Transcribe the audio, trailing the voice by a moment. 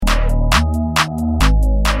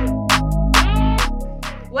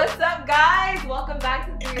welcome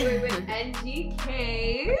back to Three Way with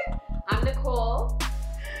NGK. I'm Nicole.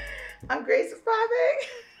 I'm Grace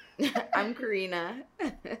Popping. I'm Karina.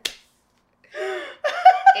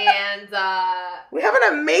 And we have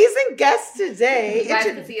an amazing guest today. you guys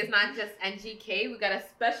can see it's not just NGK. We got a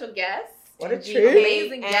special guest. What a treat.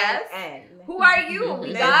 Amazing guest. Who are you?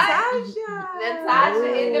 We got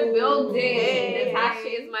Natasha in the building. Hey. Natasha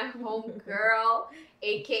is my home girl,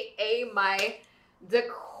 aka my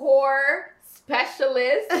decor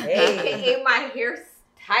specialist, aka my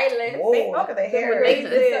hairstylist. Whoa, look at the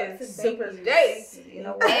hair. Super nice. You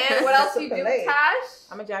know And what else you do, Super late. Tash?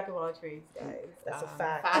 I'm a jack of all trades, guys. That's a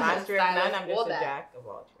fact. Master of none, I'm All just a that. jack of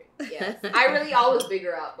all trades. Yes. I really always big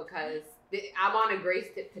her up because I'm on a Grace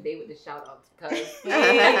tip today with the shout outs because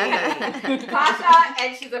Tasha,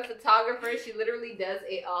 and she's a photographer. She literally does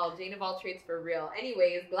it all. Jane of all trades for real.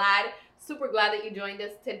 Anyways, super glad that you joined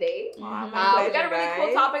us today. My We got a pleasure, really cool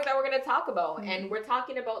guys. topic that we're going to talk about. And we're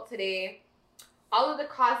talking about today all of the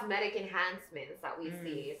cosmetic enhancements that we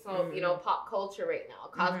see. So, you know, pop culture right now,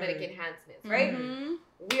 cosmetic enhancements, right?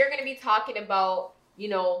 We are going to be talking about, you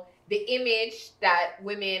know, the image that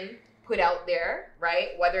women put out there, right?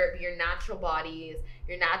 Whether it be your natural bodies,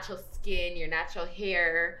 your natural skin, your natural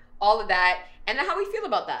hair, all of that, and how we feel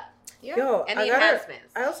about that. Yeah. Yo, And the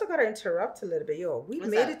enhancements. I also gotta interrupt a little bit. Yo, we What's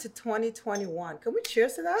made that? it to 2021. Can we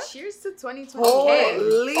cheers to that? Cheers to 2020.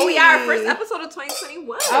 Holy. Oh yeah, our first episode of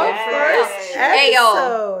 2021. Our Yes. first Hey, yo.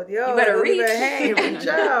 episode. Yo, You better don't reach. even hang, reach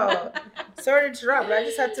out. Sorry to interrupt, but I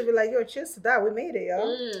just had to be like, yo, cheers to that. We made it,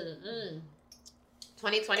 yo.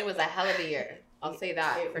 2020 was a hell of a year. I'll say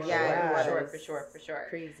that It for was. sure, Yeah, for sure.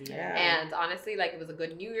 Crazy. Yeah. And honestly, like it was a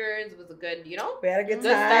good New Year's. It was a good, you know, We had a good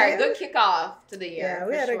good time. start, good kickoff to the year. Yeah,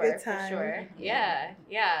 we for had a sure, good for time. sure.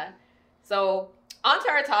 Yeah. So on to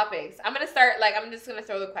our topics. I'm gonna start. Like I'm just gonna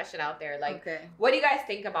throw the question out there. Like, Okay. what do you guys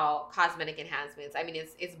think about cosmetic enhancements? I mean,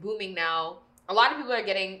 it's booming now. A lot of people are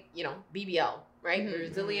getting, you know, BBL, right? Mhm.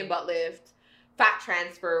 Brazilian butt lift, fat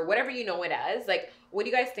transfer, whatever you know it as. Like, what do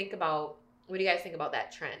you guys think about? What do you guys think about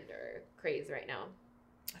that trend or craze right now?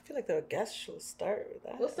 I feel like the guest should start with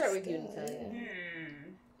that. We'll start with you, still, Natalia.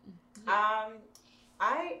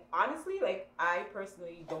 I honestly, like, I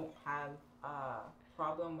personally don't have a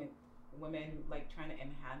problem with women like trying to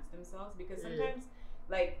enhance themselves because sometimes,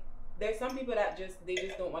 like, there's some people that they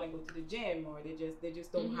just don't want to go to the gym or they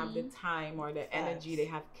just don't have the time or the energy. They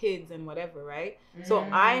have kids and whatever, right? So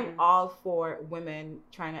I'm all for women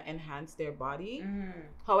trying to enhance their body.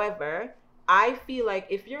 However, I feel like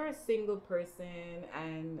if you're a single person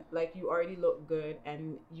and like you already look good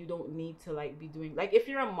and you don't need to like be doing, like if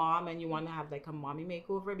you're a mom and you want to have like a mommy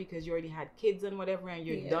makeover because you already had kids and whatever and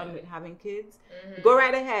you're done with having kids, go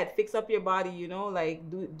right ahead, fix up your body, you know, like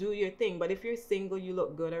do your thing. But if you're single, you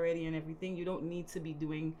look good already and everything, you don't need to be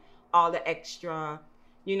doing all the extra,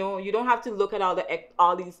 you know, you don't have to look at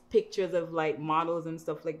all these pictures of like models and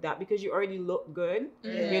stuff like that because you already look good,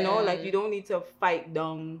 you know, like you don't need to fight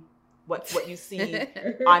down what you see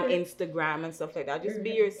on Instagram and stuff like that. Just be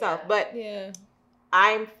yourself. But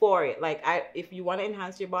I'm for it. Like if you want to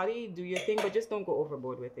enhance your body, do your thing, but just don't go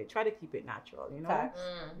overboard with it. Try to keep it natural, you know?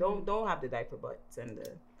 Don't have the diaper butts and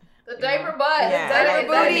The diaper butt. Yeah, Diaper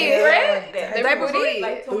like booty, that. right? Diaper Diaper booty.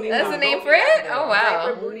 Like Tony That's Brown. the name Don't for be it? that girl. Oh, wow.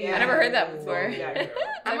 Diaper booty. I never heard that before. Don't be that girl.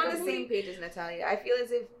 I'm on Diaper the booty. same page as Natalia. I feel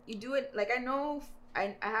as if you do it, like I know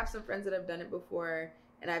I have some friends that have done it before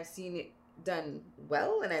and I've seen it done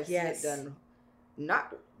well and I've seen it done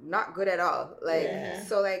not good at all. Like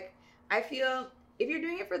so like I feel if you're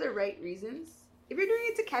doing it for the right reasons, if you're doing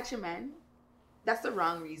it to catch a man, that's the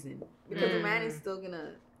wrong reason. Because a man is still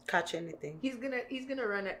gonna catch anything. He's gonna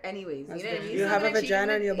run it anyways. That's You know what I good. mean? You He's have still a gonna cheat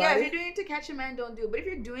vagina in your Yeah, body? if you're doing it to catch a man, don't do it. But if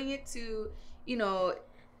you're doing it to, you know,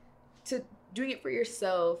 doing it for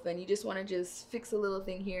yourself and you just want to just fix a little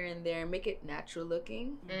thing here and there, make it natural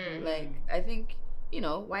looking, like I think, you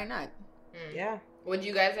know, why not? Yeah. Would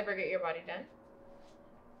you guys ever get your body done?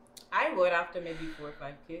 I would after maybe 4 or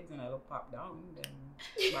 5 kids and it'll pop down.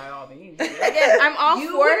 Then by all means. Again, I'm all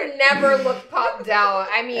You for would never look popped down.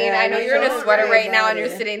 I mean, Yeah, I know I you're in a feel sweater right right now and about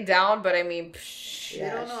you're it. sitting down, but I mean, I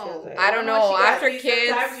don't know. I don't know. After See, kids,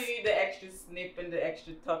 sometimes you need the extra snip and the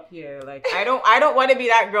extra tuck here. Like I don't want to be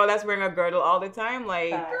that girl that's wearing a girdle all the time.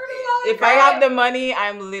 Like if I have the money,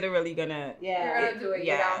 I'm literally gonna. you're gonna do it.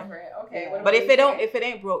 You're Yeah. down for it. Okay. Yeah. What But about you, if it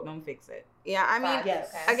ain't broke, don't fix it. Yeah, I mean,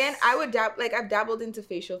 Facts, okay. again, I would I've dabbled into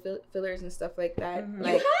facial fillers and stuff like that. Mhm.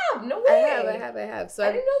 Like, you have no I way. have. So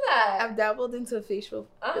I didn't know that. I've dabbled into facial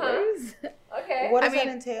Uh-huh. fillers. Okay. What does I mean-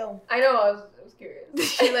 that entail? I know. I was curious.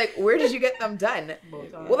 She like, where did you get them done?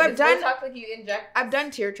 Botox. Well, I've It's done. Botox, like you inject. I've done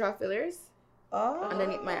tear trough fillers Oh.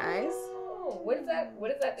 underneath my eyes. Oh, what is that?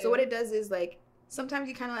 What does that do? So what it does is like sometimes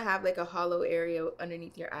you kind of have like a hollow area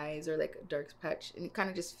underneath your eyes or like a dark patch, and it kind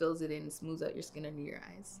of just fills it in and smooths out your skin under your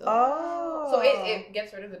eyes. So, so it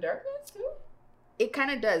gets rid of the darkness too? It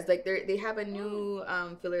kind of does. Like they have a new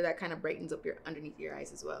filler that kind of brightens up your underneath your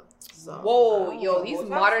eyes as well. So whoa, yo, these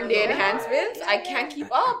modern day enhancements, I can't keep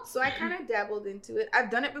up. So I kind of dabbled into it.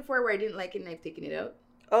 I've done it before where I didn't like it and I've taken it out.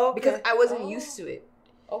 Oh, because I wasn't used to it.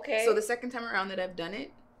 Okay. So the second time around that I've done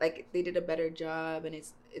it, like they did a better job, and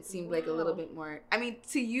it seemed like a little bit more. I mean,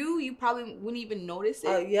 to you probably wouldn't even notice it.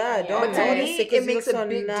 Oh yeah, don't but to me, it makes a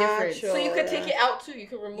big difference. So you could take it out too. You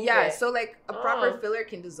could remove it. Yeah. So like a proper filler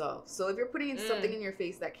can dissolve. So if you're putting in something in your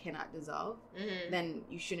face that cannot dissolve, then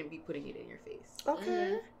you shouldn't be putting it in your face.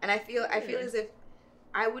 Okay. And I feel as if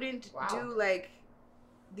I wouldn't do like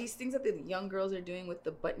these things that the young girls are doing with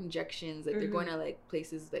the butt injections, like they're going to like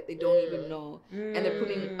places that they don't even know, and they're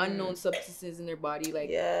putting unknown substances in their body.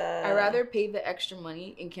 Like, I'd rather pay the extra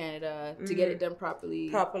money in Canada to get it done properly.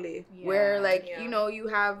 Where like you know you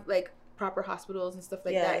have like proper hospitals and stuff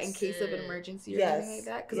like that in case of an emergency or anything like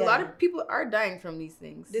that. Because a lot of people are dying from these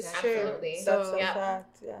things. This true. Absolutely. That's a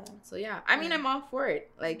fact. Yeah. So I mean, I'm all for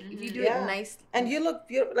it. Like if you do it nice, and you look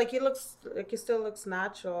beautiful. Like you still looks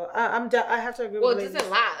natural. I have to agree. Well, with it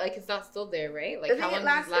doesn't last. Like it's not still there, right? Like how long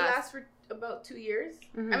does it last? It lasts for about 2 years.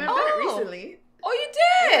 I mean, I've done it recently. Oh, you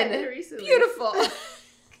Yeah, I did. did it recently. Beautiful.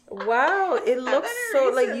 Wow, it looks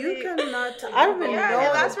so like you cannot. I don't even know.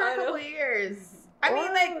 It lasts for a couple of years. I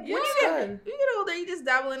mean, like when you get older, you just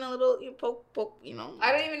dabble in a little, you poke, you know.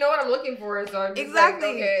 I don't even know what I'm looking for, so I'm just exactly.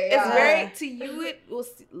 Like, okay, it's very to you. It will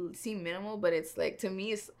seem minimal, but it's like to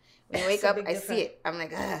me, it's when you wake up, I see it. I'm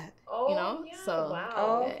like, you know. So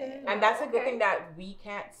wow. Okay. And that's a good thing that we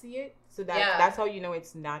can't see it. So that's how you know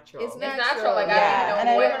it's natural. It's natural. Like I don't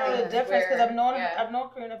know the difference because I've known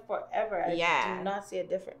Karina forever. I do not see a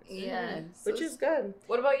difference. Yeah, which is good.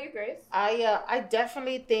 What about you, Grace? I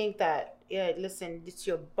definitely think that listen, it's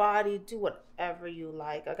your body. Do whatever you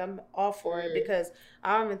like. Like I'm all for it because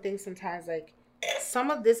I don't even think sometimes like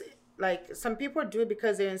some of this. Like some people do it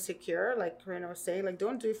because they're insecure, like Karina was saying. Like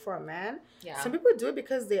don't do it for a man. Yeah. Some people do it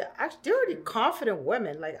because they're already confident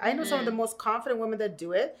women. Like I know some of the most confident women that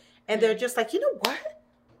do it, and they're just like, you know what?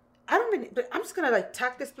 I don't mean, but I'm just gonna like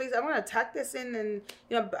tack this place. I'm gonna tack this in, and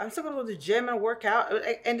I'm still gonna go to the gym and work out.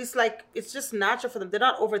 And it's like it's just natural for them. They're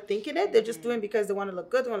not overthinking it. They're just doing it because they want to look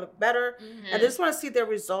good, they want to look better, and they just want to see their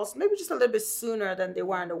results. Maybe just a little bit sooner than they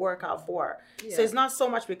wanted to work out for. Yeah. So it's not so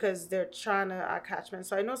much because they're trying to catch men.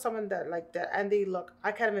 So I know someone that like that, and they look.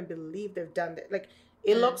 I can't even believe they've done that. Like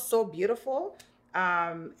it looks so beautiful.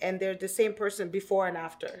 And they're the same person before and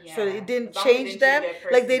after, so it didn't change them.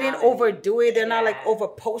 Like they didn't overdo it. They're not like over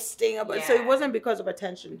posting about. So it wasn't because of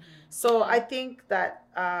attention. So I think that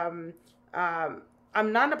I'm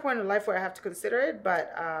not in a point in life where I have to consider it,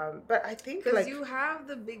 but I think because like you have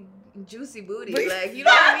the big juicy booty, like you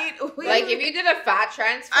don't need. Like if you did a fat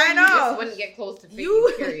transfer, I know you just wouldn't get close to 50.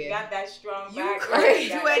 Period. You got that strong you back.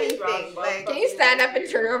 couldn't do anything. Like, can you stand up and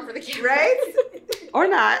turn around for the camera? Right? or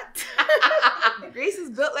not. Grace is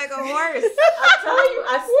built like a horse. I'm telling you,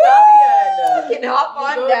 a stallion. You can hop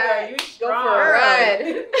on that. You go for a ride.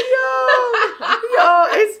 Yo,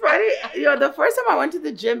 it's funny. Yo, the first time I went to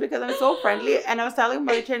the gym because I'm so friendly, and I was telling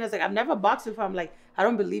my trainer, I was like, I've never boxed before. I'm like, I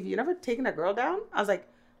don't believe you. You never taken a girl down? I was like,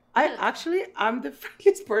 I'm the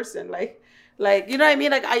friendliest person. Like you know what I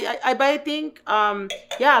mean? Like but I think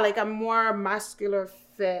like I'm more muscular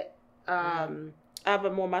fit. I have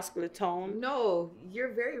a more muscular tone. No, you're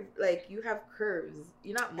very like you have curves.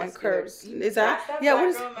 You're not muscular. And curves. Is that? That's Yeah. What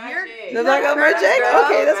is? You're That's like a magic. Girl.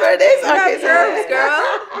 Okay, that's what it is. You Okay, got curves,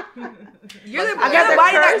 girl. You're the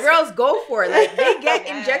body that girls go for. Like they get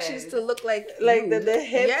injections to look like the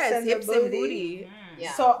hips, and hips the and booty.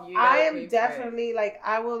 Yeah. So I am definitely like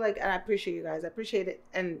I will like, and I appreciate you guys. I appreciate it,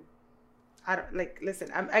 and I don't like.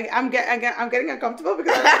 Listen, I'm getting uncomfortable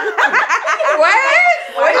because what?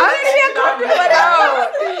 What are you getting uncomfortable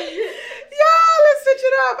about? Yeah, let's switch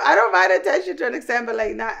it up. I don't mind attention to an extent, but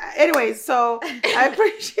like not. Anyway, so I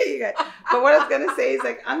appreciate you guys. But what I was gonna say is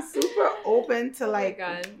like I'm super open to like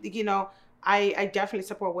I definitely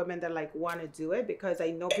support women that like want to do it because I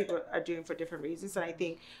know people are doing it for different reasons. And I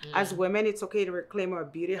think as women, it's okay to reclaim our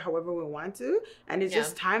beauty however we want to. And it's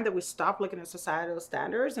just time that we stop looking at societal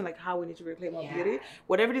standards and like how we need to reclaim our beauty.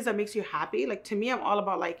 Whatever it is that makes you happy. Like to me, I'm all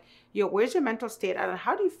about like, where's your mental state and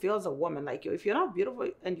how do you feel as a woman? Like, if you're not beautiful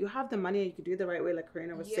and you have the money and you can do it the right way, like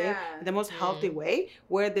Karina was saying, in the most healthy way,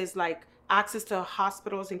 where there's like, access to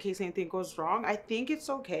hospitals in case anything goes wrong, I think it's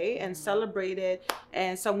okay and celebrate it.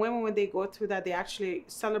 And some women, when they go through that, they actually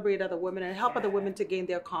celebrate other women and help other women to gain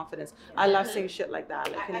their confidence. I love saying shit like that.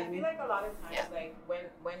 Like, I feel like a lot of times, like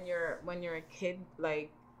when you're a kid, like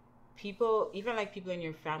people, even like people in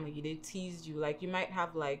your family, they tease you. Like you might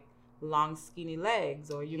have like long skinny legs,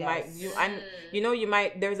 or you might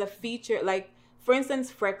there's a feature like, for instance,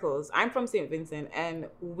 freckles. I'm from St. Vincent, and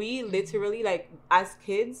we literally, like, as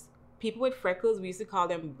kids, people with freckles, we used to call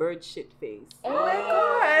them bird shit face. Oh my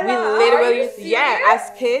God. We literally, as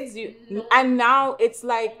kids, and now it's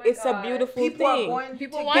like, it's a beautiful thing.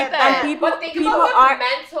 People want that. And but think about the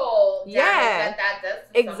mental damage that does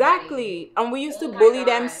to exactly. somebody. And we used to bully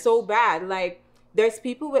them so bad. Like, there's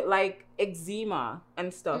people with like eczema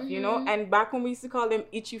and stuff, you know, and back when we used to call them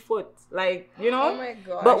itchy foot, like, you know, oh my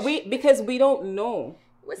gosh. but because we don't know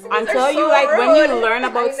until you so like rude. when you learn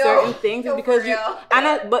about certain things, it's because you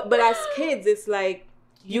but as kids, it's like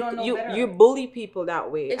you bully people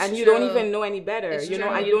that way, and you don't even know any better, and you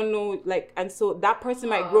don't know, like, and so that person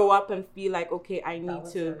might grow up and feel like, okay, I need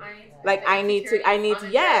to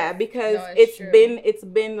because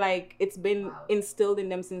it's been instilled in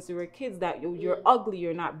them since they were kids that you're ugly,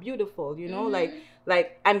 you're not beautiful, you know,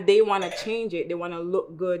 like, and they want to change it, they want to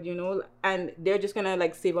look good, you know, and they're just gonna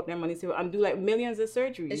like save up their money and do like millions of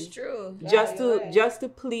surgeries. It's true. Just to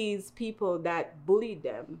please people that bullied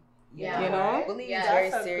them. Yeah, you know, bullying is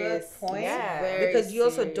very serious. Good point. Yeah, because you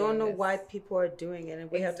also don't know why people are doing it, and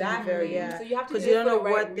we have to be very So you have to, because you don't know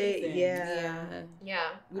what reason. they.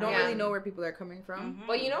 We don't really know where people are coming from.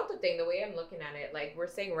 But you know the thing, the way I'm looking at it, like, we're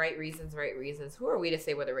saying right reasons. Who are we to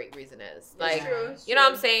say what the right reason is? Like, you know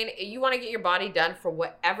what I'm saying? You want to get your body done for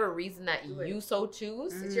whatever reason that you so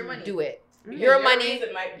choose. It's your money. Do it. Your money,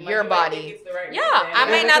 your body. I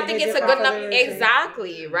might not think it's a good enough.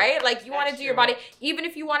 Exactly, right? Like, you want to do your body, even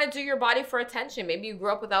if you want to do your body for attention. Maybe you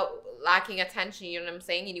grew up without lacking attention, you know what I'm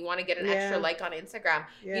saying? And you want to get an extra like on Instagram.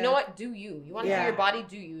 You know what? Do you. You want to do your body,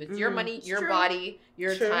 do you. It's your money, your body,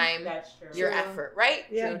 your time, your effort, right?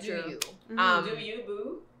 So do you. Do you,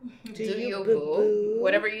 boo? Do you, boo?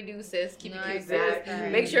 Whatever you do, sis, keep it cute,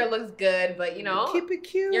 sis. Make sure it looks good, but you know, keep it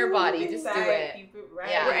cute. Your body, just do it.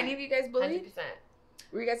 Yeah. Were any of you guys bullied? 100%.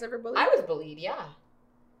 Were you guys ever bullied? I was bullied, yeah.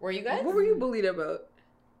 Were you guys? What were you bullied about?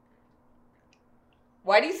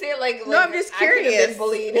 Why do you say it like no, I'm just curious.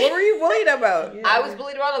 Bullied. What were you bullied about? I was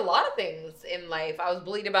bullied about a lot of things in life. I was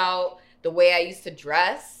bullied about the way I used to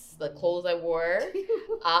dress, the clothes I wore.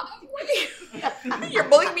 You're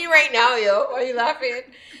bullying me right now, yo. Why are you laughing?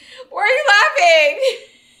 Why are you laughing?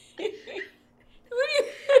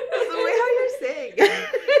 That's the way how you're saying.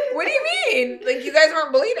 What do you mean? Like, you guys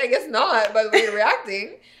weren't bullied? I guess not, by the way you're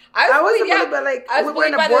reacting. I wasn't bullied, but like, we were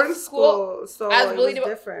in a boarding school, so I was bullied it was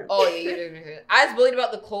about, different. Oh, yeah, you did. I was bullied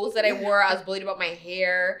about the clothes that I wore. I was bullied about my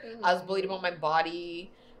hair. I was bullied about my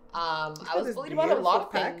body. I was bullied about a lot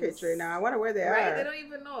of things. Right now, I wonder where they are. Right, they don't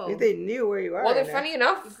even know. If they knew where you are. Well, they're funny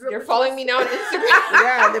enough. They're following me now on Instagram.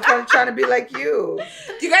 Yeah, they're probably trying to be like you.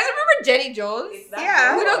 Do you guys remember Jenny Jones?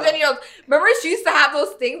 Yeah. Who knows Jenny Jones? Remember she used to have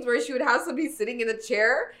those things where she would have somebody sitting in a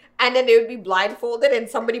chair and then they would be blindfolded and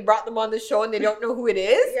somebody brought them on the show and they don't know who it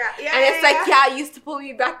is. Yeah. And it's like, yeah, it used to pull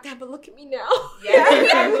me back then, but look at me now. Yeah,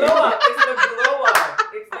 it's the glow up. It's the glow up.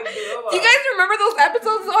 Do you guys remember those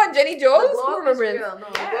episodes on Jenny Jones? Who remembers?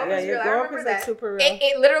 Your glow up is like super real.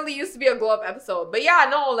 It literally used to be a glow up episode. But yeah,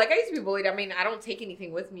 no, like I used to be bullied. I mean, I don't take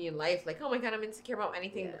anything with me in life. Like, oh my God, I'm insecure about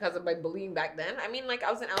anything because of my bullying back then. I mean, like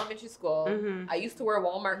I was in elementary school. I used to wear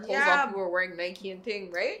Walmart clothes while people were wearing Nike and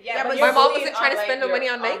thing, right? Yeah, but my mom wasn't trying to spend no money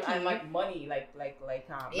on Nike. And like money, like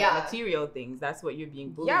material things. That's what you're being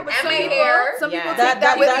bullied. Yeah, but and my hair. Some people take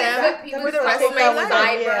that with them. People express my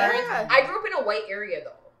sideburns. I grew up in a white area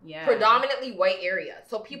though. Yeah. Predominantly white area.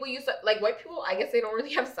 So people used to, like, white people, I guess they don't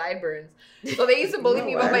really have sideburns. So they used to bully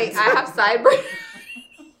me about I have sideburns.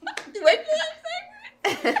 Do white people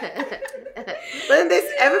have sideburns? But then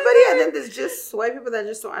there's everybody, and then there's just white people that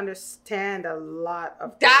just don't understand a lot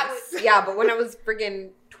of things. Yeah, but when I was friggin'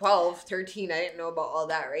 12, 13, I didn't know about all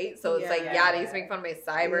that, right? So it's they used to make fun of my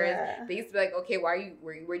sideburns. Yeah. They used to be like, okay, where do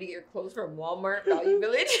you get your clothes from? Walmart, Value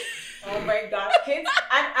Village? Oh my gosh, kids!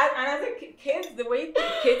 And as a kids, the way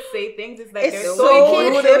kids say things is like it's they're so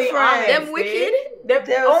brutally different. honest. Them wicked.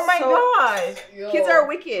 Oh my gosh, kids are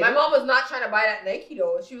wicked. My mom was not trying to buy that Nike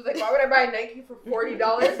though. She was like, why would I buy Nike for $40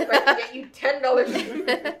 if I can get you $10?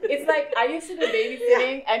 It's like I used to be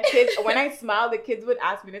babysitting, and kids, when I smile, the kids would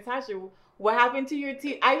ask me, Natasha, what happened to your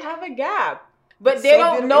teeth? I have a gap. But they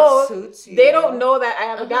don't know. They don't know that I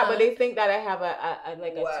have a gap, but they think that I have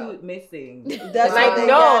a tooth missing. That's like they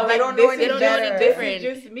no, they don't know any different. This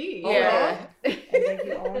is just me. Yeah. And Like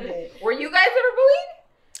you owned it. Were you guys ever bullied?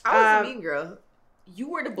 I was a mean girl. You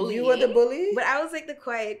were the bully. You were the bully? But I was like the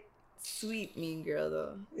quiet, sweet mean girl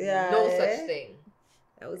though. Yeah. No such thing.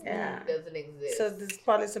 That was me. Yeah. Doesn't exist. So there's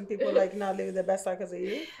probably some people like not living their best life because of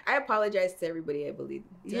you. I apologize to everybody I bullied.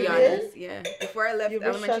 To be You honest, yeah. Before I left You reached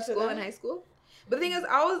elementary out to school them? and high school. But the thing is,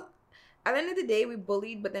 I was at the end of the day we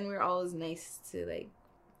bullied, but then we were always nice to like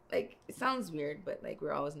it sounds weird, but like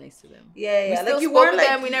we're always nice to them. Yeah, We yeah. still Like you spoke weren't to like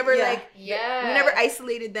them. We never yeah. like yeah. we never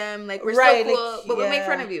isolated them. Like we're Right, still cool, like, but we'll make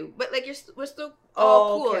fun yeah. of you. But like we're still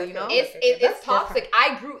all Oh, cool, okay, you know. okay. It's That's toxic.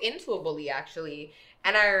 I grew into a bully actually,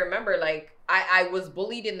 and I remember like I was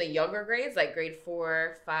bullied in the younger grades, like grade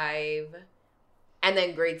 4, 5, and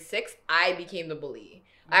then grade 6. I became the bully.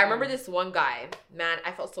 I remember this one guy. Man,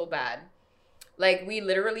 I felt so bad. Like we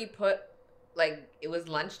literally put like it was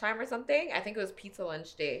lunchtime or something. I think it was pizza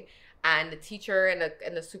lunch day. And the teacher and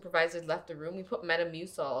the supervisors left the room. We put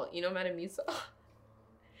Metamucil. You know Metamucil?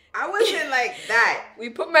 I wasn't like that. We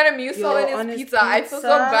put Metamucil On in his his pizza. I feel so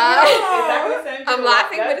pizza? bad. Is that what sent you I'm to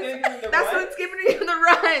laughing, what? but That's That's what's giving me the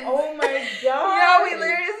run. Oh my Yeah, god. we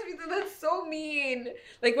literally just pizza. That's so mean.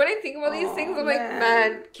 Like when I think about these Oh, things, I'm like, man.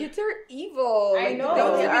 man, kids are evil. I Like, know.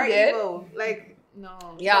 Don't They get are me did. evil. Like no.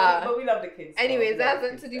 Yeah. But we love the kids. though. Anyways, We that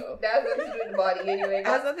love has the nothing to kids, do. though. That has nothing to do with the body. Anyway, It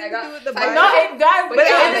has nothing to do with the I body. got- Not in that, But but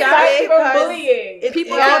yeah, it it's aside from because bullying.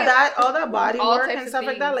 People all are- that body all work types and of stuff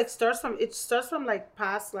like that things. like starts from like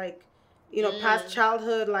past like past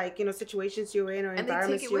childhood like situations you were in or And they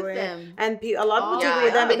environments take it you were with in them. and a lot of people take Yeah, it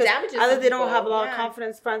with them it because damages either some they don't people. have a lot of Yeah.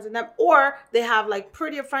 confidence friends in them or they have like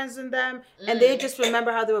prettier friends in them and they just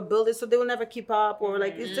remember how they were built so they will never keep up or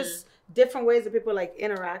like it's just different ways that people like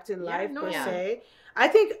interact in life no. per Yeah. se. I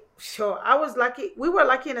think I was lucky. We were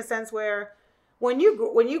lucky in a sense where when you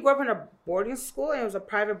grew up in a boarding school and it was a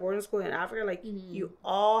private boarding school in Africa, like you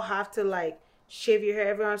all have to like shave your hair.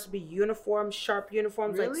 Everyone has to be uniform, sharp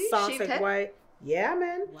uniforms, Really? like socks, Shaved like head? white. Yeah,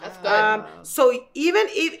 man. That's good. So even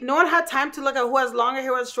if no one had time to look at who has longer hair,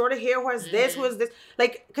 who has shorter hair, who has this, who has this,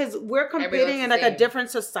 like, because we're competing in like a same. different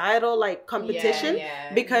societal like competition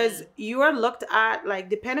Yeah. because you are looked at like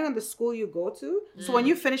depending on the school you go to. So when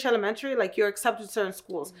you finish elementary, like you're accepted to certain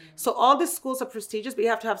schools. So all these schools are prestigious, but you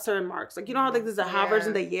have to have certain marks. Like you know how like there's the Harvards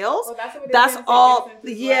and the Yales. Oh, that's what they're That's doing all. in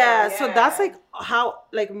St. Yeah. Vincent as well. So that's like how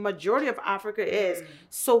like majority of Africa is.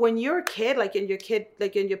 So when you're a kid, like and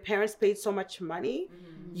your parents paid so much money,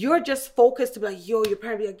 you're just focused to be like, yo, your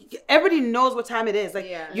parents be like, everybody knows what time it is. Like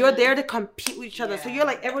you're there to compete with each other. So you're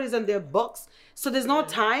like everybody's on their books. So there's no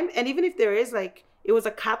time. And even if there is like it was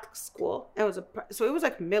a Catholic school and so it was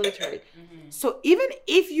like military. So even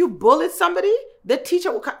if you bullied somebody, the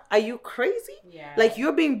teacher will are you crazy? Yeah. Like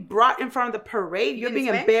you're being brought in front of the parade, you're being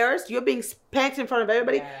spanked? embarrassed, you're being spanked in front of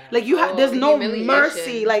everybody. Yeah. Like you have there's the no humiliation.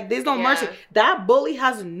 mercy. Like there's no Yeah. mercy. That bully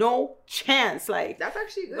has no chance. Like That's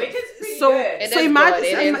actually good. Which is pretty so good. It so is imagine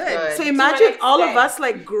good. It is good. so To imagine an all of extent. us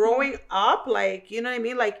like growing up, like you know what I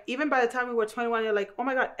mean? Like even by the time we were 21, you're like, oh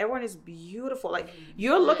my god, everyone is beautiful. Like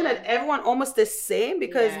you're looking at everyone almost the same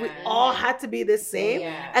because we Yeah. all had to be the same.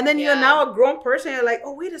 Yeah. And then you're Yeah. now a grown person, you're like,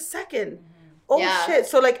 oh wait a second. Oh Yeah. shit.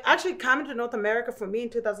 So like actually coming to North America for me in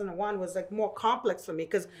 2001 was like more complex for me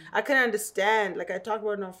because I couldn't understand, like I talked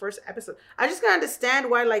about in our first episode. I just couldn't understand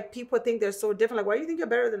why like people think they're so different. Like why do you think you're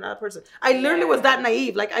better than another person? I literally was that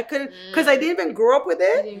naive. Like I couldn't because I didn't even grow up with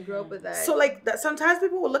I it. didn't grow up with that. So like that sometimes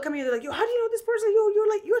people will look at me and they're like, yo, how do you know this person? Yo, you're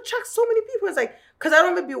like you attract so many people. It's like because I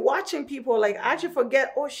don't even be watching people. Like I actually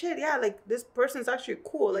forget, oh shit, yeah, like this person's actually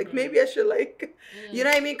cool. Like maybe I should like you know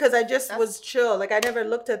what I mean? Because I just was chill. Like I never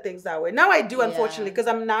looked at things that way. Now I do, unfortunately, because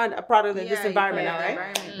I'm not a product of this you environment play now, in the right?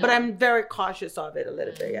 environment. But I'm very cautious of it a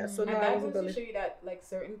little bit, yeah. So no, And I that wasn't goes to show bullied. you that like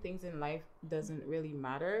certain things in life doesn't really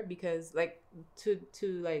matter because like to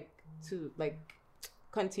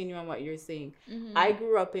continue on what you're saying. I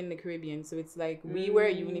grew up in the Caribbean, so it's like we wear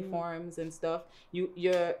uniforms and stuff.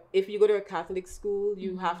 You're if you go to a Catholic school,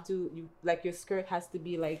 you have to like your skirt has to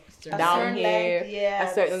be like down here,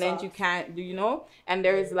 a certain length. You can't do, you know. And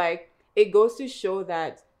there's like it goes to show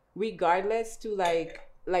that regardless to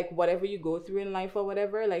like whatever you go through in life or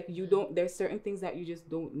whatever, like you don't. There's certain things that you just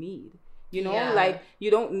don't need. You know, Yeah. like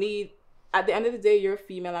you don't need. At the end of the day, you're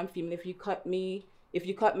female. I'm female. If you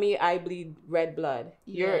cut me, I bleed red blood.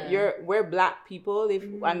 We're black people.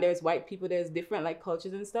 And there's white people, there's different like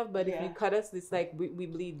cultures and stuff. But if you cut us, it's like we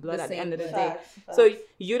bleed blood The at the same end of the blood. day. So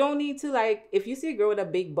you don't need to like if you see a girl with a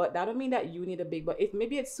big butt, that don't mean that you need a big butt. If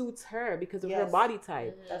maybe it suits her because of her Yes. body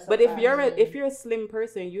type. That's a But if fact. you're a slim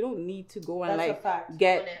person, you don't need to go and That's a like fact.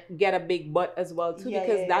 get a big butt as well too Yeah,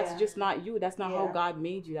 because yeah, that's yeah. just not you. That's not how Yeah. God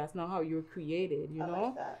made you. That's not how you were created. You I know.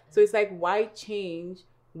 like that. So it's like why change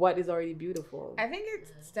what is already beautiful. I think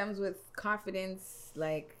it stems with confidence,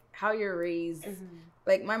 like how you're raised.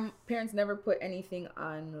 Like my parents never put anything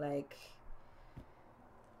on like.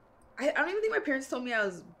 I don't even think my parents told me I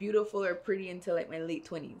was beautiful or pretty until like my late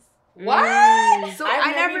 20s. What? So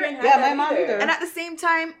I never. My mom either. And at the same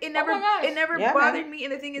time, it never bothered me.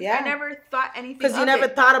 And the thing is, I never thought anything. Because you never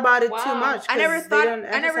thought about it too much. I never thought.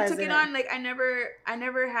 I never took it on. Like I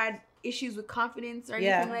never had issues with confidence or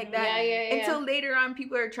anything like that. Until later on,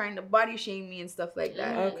 people are trying to body shame me and stuff like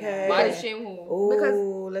that. Okay. Body shame who?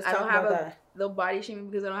 Ooh, let's talk about that. They'll body shame me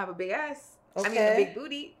because I don't have a big ass. Okay. I mean, a big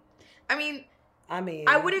booty.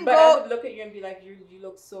 I wouldn't but go. I would look at you and be like, you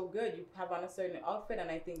look so good. You have on a certain outfit,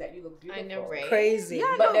 and I think that you look beautiful. I know, right? Crazy.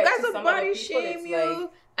 Yeah, but no, guys will body shame you.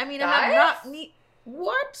 Like, I mean, I'm not neat.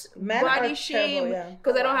 What? Men body shame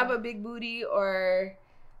because I don't have a big booty or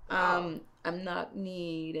I'm not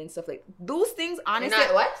need and stuff like those things. Honestly, You're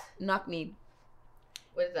not what? Knock need.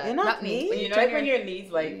 What is that? You're not need. When you know, like when your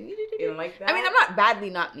knees like you don't like that. I mean, I'm not badly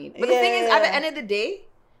knock need, but the thing is, at the end of the day,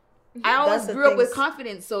 I always grew up with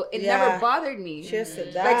confidence, so it never bothered me. Cheers to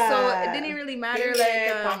that. Like, so it didn't really matter.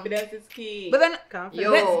 Confidence is key. But then,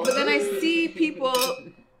 but then I see people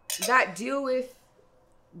that deal with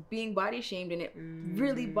being body shamed, and it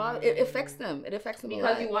really it affects them. It affects them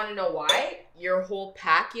because you want to know why. Your whole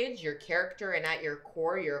package, your character, and at your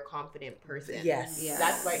core, you're a confident person. Yes.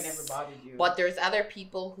 That's why it never bothered you. But there's other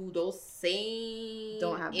people who those same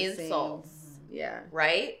don't have the insults. Yeah.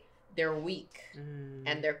 Right? They're weak,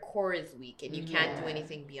 and their core is weak, and you can't do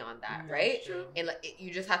anything beyond that, right? And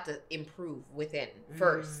you just have to improve within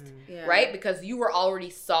first, right? Because you were already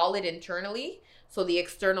solid internally, so the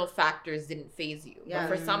external factors didn't phase you. But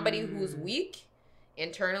for somebody who's weak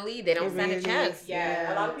internally, they don't stand a chance.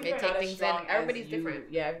 A lot of people they take things in. Everybody's different.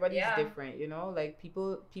 Yeah, everybody's different. You know, like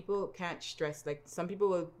people can't stress. Like some people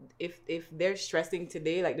will, if they're stressing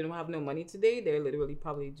today, like they don't have no money today, they're literally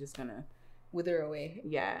probably just gonna wither away.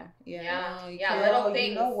 Yeah. Little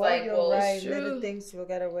things like little things will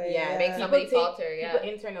get away. Yeah, make somebody falter. Yeah,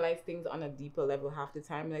 people internalize things on a deeper level half the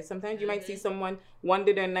time. Like sometimes you might see someone one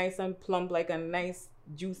day they're nice and plump like a nice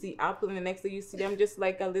juicy apple, and the next day you see them just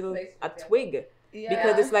like a twig.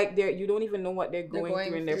 Because it's like you don't even know what they're going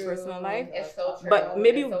through in their personal life. It's so true. But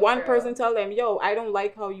maybe one person tell them, "Yo, I don't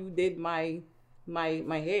like how you did my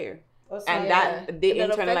hair." And that they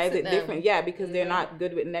internalize it different, because they're not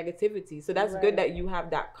good with negativity. So that's good that you have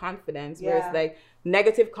that confidence, whereas like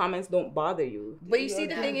negative comments don't bother you. But you see,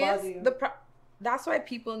 the thing is, that's why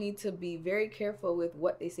people need to be very careful with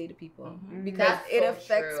what they say to people, because it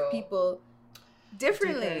affects people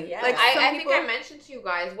differently. Yeah. Like I think I mentioned to you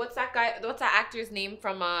guys, what's that actor's name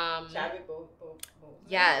from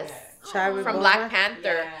Yes. From Black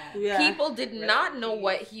Panther. Yeah. People did not know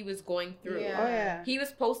what he was going through. He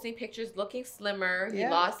was posting pictures looking slimmer. He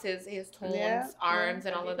lost his tones, arms,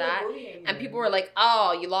 and all of that. And people were like,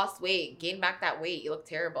 "Oh, you lost weight. Gain back that weight. You look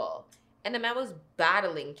terrible." And the man was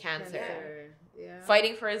battling cancer.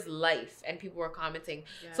 Fighting for his life, and people were commenting.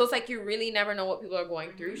 So it's like you really never know what people are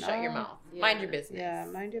going through. Shut your mouth. Mind your business. Yeah,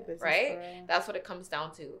 mind your business. Right? That's what it comes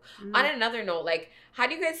down to. On another note, like, how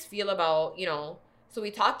do you guys feel about, so we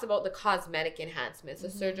talked about the cosmetic enhancements, the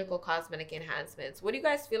surgical cosmetic enhancements. What do you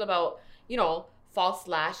guys feel about, false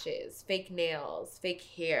lashes, fake nails, fake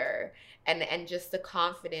hair, and just the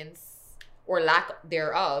confidence or lack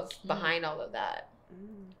thereof behind all of that?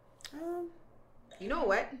 You know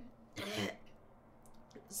what?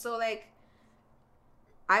 So, like,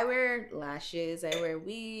 I wear lashes, I wear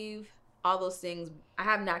weave, all those things. I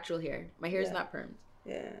have natural hair. My hair is not permed.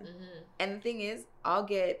 Yeah. And the thing is, I'll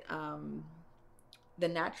get the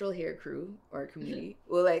natural hair crew or community,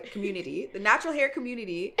 the natural hair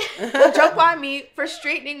community will jump on me for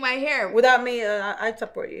straightening my hair. Without me, I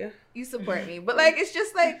support you. You support me. But, like, it's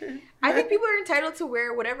just, like, I think people are entitled to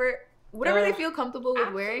wear whatever they feel comfortable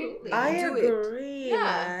with wearing. I agree,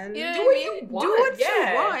 man. You know do what you want. Do what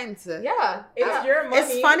you want. Yeah. It's your money.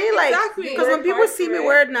 It's funny, like, because when people see me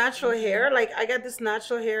wear natural hair, like, I got this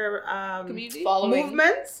natural hair community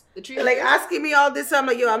movements. Like, asking me all this, I'm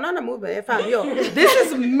like, yo, I'm not a movement. If I'm, this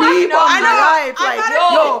is me my life.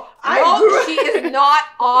 Like, she is not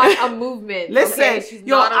on a movement. Listen,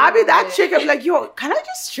 I be that chick. I'm like, yo, can I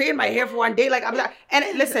just straighten my hair for one day? Like, I'm like, and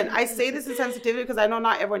listen, I say this in sensitivity because I know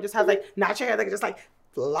not everyone just has like natural hair, like just like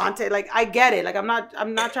flaunted. Like, I get it. Like, I'm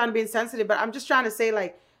not trying to be insensitive, but I'm just trying to say,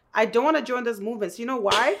 like, I don't want to join those movements. You know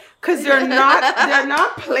why? Because they're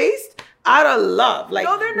not placed out of love. Like,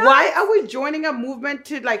 No, they're not. why are we joining a movement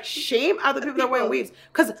to like shame other people that wear weaves?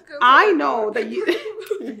 Because I know that you.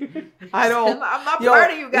 I don't. I'm not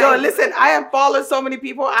part of you guys. Yo, listen, I have followed so many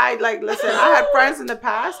people. I had friends in the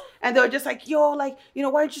past, and they were just like, yo, like, you know,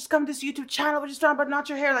 why don't you just come to this YouTube channel? We're just talking about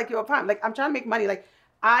natural hair. Like, yo, fine. Like, I'm trying to make money. Like,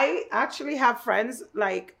 I actually have friends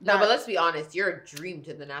like no, but let's be honest. You're a dream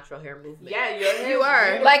to the natural hair movement. Yeah, you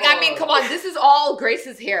are. beautiful. Like, I mean, come on. This is all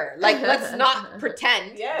Grace's hair. Like, let's not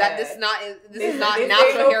pretend that this is not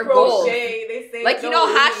natural hair goals. Like, you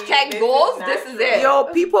know, hashtag goals. This is it. Yo,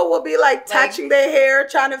 people will be like touching their hair,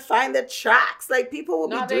 trying to find the tracks. Like, people will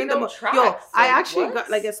be doing them. Yo, I actually got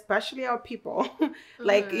like, especially our people,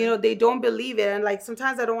 like, you know, they don't believe it, and like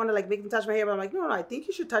sometimes I don't want to like make them touch my hair, but I'm like, no, I think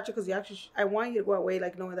you should touch it because you actually, I want you to go away,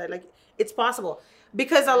 like knowing that like it's possible.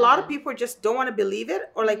 Because a lot of people just don't want to believe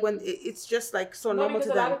it, or like when it's just like so normal to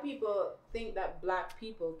them. A lot of people think that black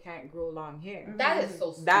people can't grow long hair. That is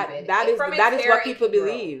so stupid. That is what people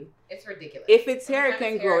believe. It's ridiculous. If it's hair, it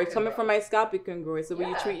can grow. It's coming from my scalp, it can grow. So when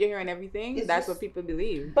you treat your hair and everything, that's what people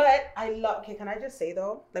believe. But I love. Okay, can I just say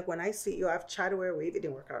though, like when I see you, I've tried to wear a weave, it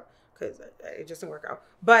didn't work out. Because it just didn't work out.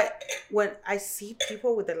 But when I see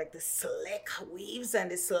people with the slick weaves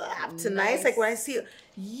and it's slapped nice, like when I see,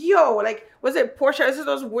 yo, like, was it Portia? Is it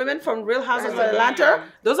those women from Real Houses of Atlanta?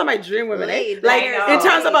 Those are my dream women, eh? Like, in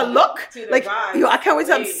terms of a look, like, yo, I can't wait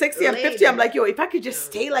till I'm 60 and 50. I'm like, yo, if I could just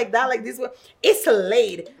stay like that, like this one, it's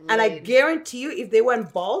laid. And I guarantee you, if they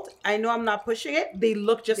went bald, I know I'm not pushing it, they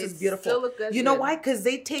look just as beautiful. Still look good. You know why? Because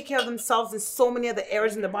they take care of themselves in so many other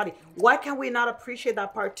areas in the body. Why can't we not appreciate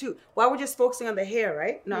that part too? Why are we just focusing on the hair,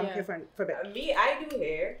 right? No, I'm here for a bit. Me, I do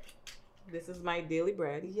hair. This is my daily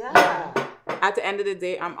bread. Yeah. At the end of the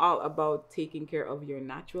day, I'm all about taking care of your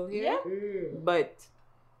natural hair. Yeah. But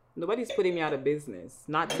nobody's putting me out of business.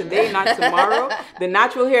 Not today, not tomorrow. The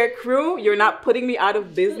natural hair crew, you're not putting me out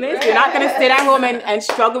of business. You're not going to sit at home and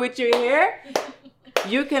struggle with your hair.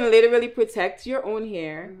 You can literally protect your own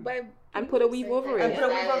hair. And put a weave over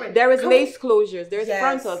it. There is lace closures. There's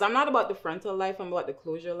frontals. I'm not about the frontal life. I'm about the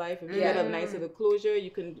closure life. If you get a nice little closure,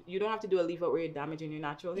 you don't have to do a leave out where you're damaging your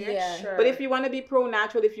natural hair. Yeah, sure. But if you want to be pro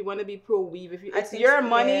natural, if you want to be pro weave, it's your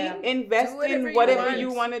money, invest in whatever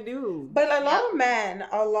you want to do. But a lot of men,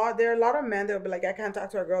 there are a lot of men that will be like, I can't talk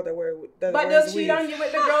to a girl that wears But they'll cheat on you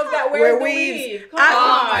with the girls that wear the weave. Come on.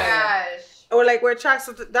 Oh my gosh. Or like wear tracks.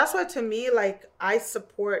 So that's why to me, like, I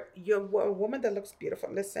support a woman that looks beautiful.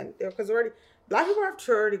 Listen, because already Black people have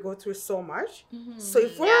to already go through so much. So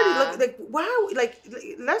if we already look like, wow, like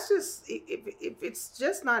let's just, if it's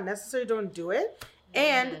just not necessary, don't do it.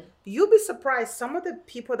 And you'll be surprised. Some of the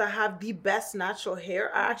people that have the best natural hair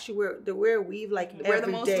are actually wear weave like every the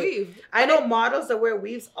most day. Weave. I know models that wear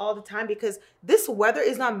weaves all the time because this weather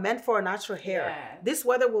is not meant for our natural hair. Yeah. This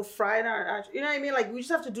weather will fry our, you know what I mean? Like we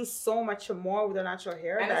just have to do so much more with our natural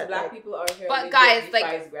hair. And as Black people are here, but guys,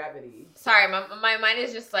 like gravity. Sorry, my mind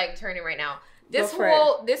is just like turning right now. This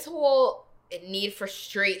whole need for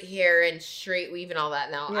straight hair and straight weave and all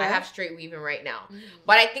that now. I have straight weaving right now.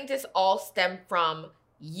 But I think this all stemmed from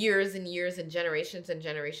years and years and generations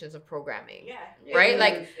of programming. Yeah. Right?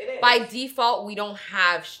 Like by default, we don't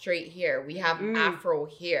have straight hair. We have afro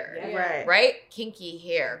hair. Yeah. Right? Kinky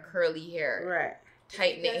hair, curly hair. Right.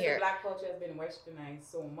 Tight knit hair. Black culture has been westernized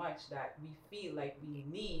so much that we feel like we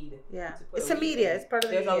need to put it's a media. It's part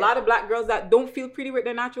of the media. There's a lot of Black girls that don't feel pretty with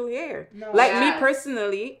their natural hair. No. Like me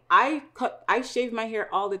personally, I shave my hair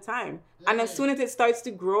all the time. And as soon as it starts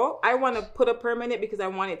to grow, I want to put a perm in it because I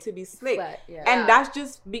want it to be slick. And that's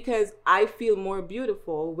just because I feel more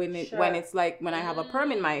beautiful when it's like when I have a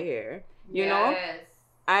perm in my hair, you know?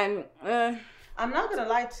 And I'm not gonna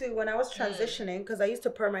lie too, when I was transitioning, because I used to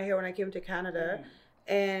perm my hair when I came to Canada,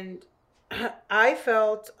 and I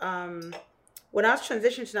felt when I was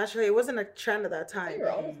transitioning to natural hair, it wasn't a trend at that time.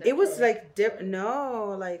 It was like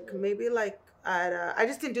maybe like I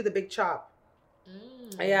just didn't do the big chop.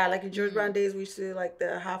 Yeah, like in George Brown days, we used to do like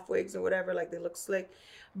the half wigs or whatever, like they look slick.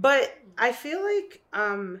 But I feel like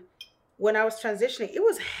when I was transitioning, it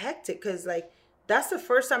was hectic because like that's the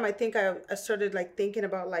first time I think I started like thinking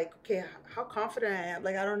about like, okay, how confident I am.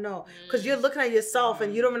 Like, I don't know. Because you're looking at yourself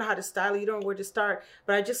and you don't know how to style it. You don't know where to start.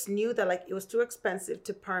 But I just knew that like it was too expensive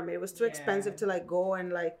to perm it. It was too expensive to like go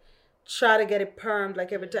and like try to get it permed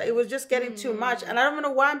like every time. It was just getting too much. And I don't even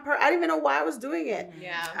know why I didn't even know why I was doing it.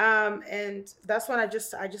 And that's when I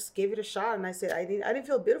just gave it a shot. And I said, I didn't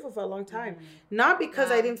feel beautiful for a long time. Not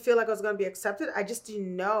because I didn't feel like I was going to be accepted. I just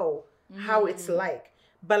didn't know how it's like.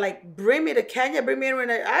 But like, bring me to Kenya, bring me in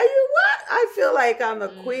when I feel like I'm a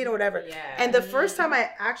queen or whatever. Yeah. And the first time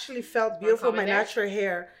I actually felt beautiful with my natural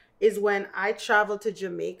hair is when I traveled to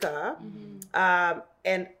Jamaica.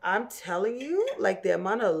 And I'm telling you, like, the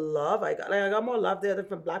amount of love I got more love there than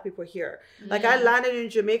from Black people here. Like, I landed in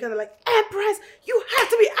Jamaica, and they're like, Empress, you have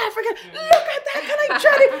to be African. Look at that, can I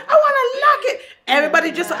dread it? I want to lock it.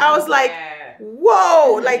 Everybody just, I was like,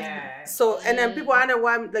 whoa, like, so, and then people wonder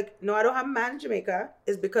why I'm like, no, I don't have a man in Jamaica.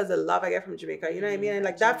 It's because the love I get from Jamaica. You know what I mean? And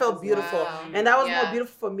like, that felt beautiful. Wow. And that was more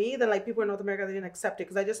beautiful for me than like people in North America that didn't accept it.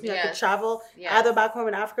 Because I just knew I could travel either back home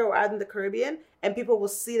in Africa or either in the Caribbean, and people will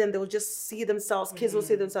see them. They will just see themselves. Kids will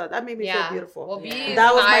see themselves. That made me feel beautiful. Well, beauty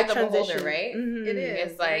that was my transition, transition, right? Mm-hmm. It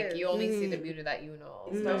is. It's like you only see the beauty that you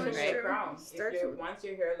know. Starts with right? your crown. Once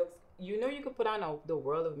your hair looks, you could put on the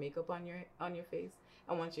world of makeup on your face.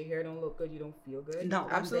 And once your hair don't look good, you don't feel good. No,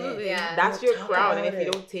 absolutely. Yeah. That's your crown. And if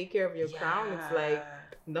you don't take care of your crown, it's like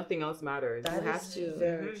nothing else matters. That you have is to.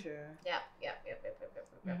 very true. Yep.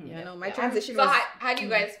 Yeah, no, my transition So was how do you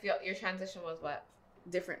guys feel? Your transition was what?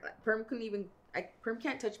 different. Like, perm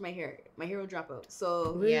can't touch my hair. My hair will drop out.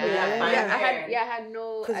 So Really? Yeah. I had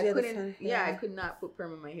no. 'Cause I you had the couldn't. fun- Yeah, I yeah. could not put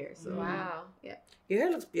perm in my hair. So Wow. Your hair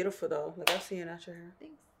looks beautiful though. Like I've seen your natural hair.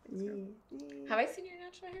 Thanks. Have I seen your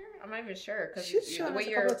natural hair? I'm not even sure because She's shown the way us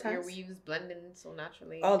a couple of your times. weaves blend in so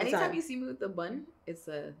naturally. All the Anytime time. you see me with the bun, it's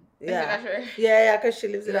a. Is it Yeah. natural hair? Yeah, because she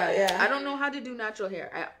lives it out. Yeah. I don't know how to do natural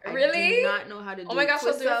hair. I Really? do not know how to do. Oh my gosh,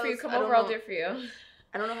 I'll do it for you. twist Come outs. over, I'll do it for you.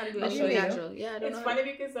 I don't know how to do I'll anything show you. natural. Yeah, I don't It's know. funny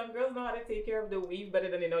because some girls know how to take care of the weave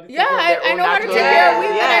better than they know how to take Yeah, care of their I own know how to natural take hair. care of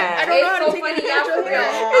weave, but I don't know how to It's so take funny, care of yeah, natural for real.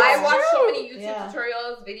 hair. I It's watch so true. many YouTube Yeah.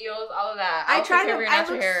 tutorials, videos, all of that. I I'll tried take care of to. your I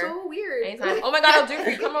natural look hair. so weird. Anytime. Oh my god, I'll do it for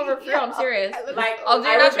you. Come over for real. I'm serious. Like I'll do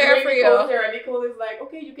I your was natural hair doing for you. Nicole's hair, and Nicole is like,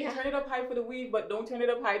 okay, you can turn it up high for the weave, but don't turn it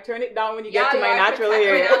up high. Turn it down when you get to my natural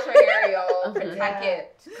hair. My natural hair, yo. Protect Yeah.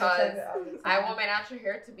 it, because I want my natural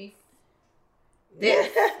hair to be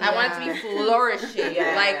this. I want it to be flourishing.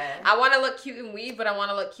 Yeah. Like I want to look cute in weave, but I want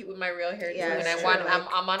to look cute with my real hair too. Yeah, and I true. want. Like-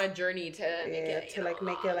 I'm on a journey to make it. to like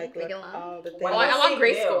make it like make look it long. all the things. Well, I want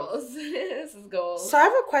grade Nails. schools. This is goals. So I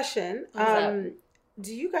have a question. What's up?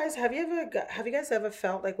 Do you guys have you guys ever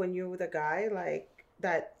felt like when you're with a guy like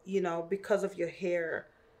that, because of your hair,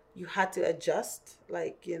 you had to adjust,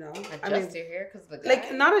 like, Adjust your hair because the guy.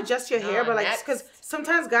 like not adjust your hair, No, but like next. because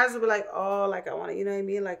sometimes guys will be like, oh, like I want to, you know what I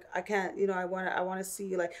mean? Like I can't, I want to see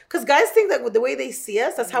you, like, because guys think that with the way they see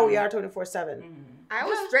us, that's how we are 24/7. I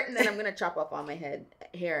always threaten that I'm gonna chop off all my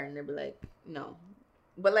hair, and they'll be like, no.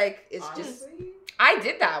 But like, it's just. Honestly, I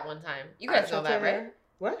did that one time. You guys know that, right?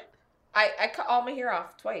 What? I cut all my hair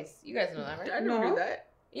off twice. You guys know that, right? I never do that.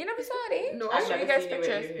 You never saw it, eh? No, I'll I've show you never guys seen you with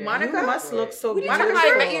your pictures. hair. Monica? You must look so Monica,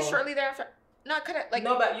 beautiful. I met you shortly thereafter. No, cut it like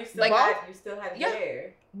no, but you still like had Yeah.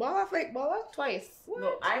 hair. Ball off. twice.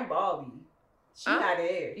 No, I'm baldy. She Huh? had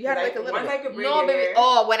hair. You had like a little once bit. I could braid No, your baby. hair,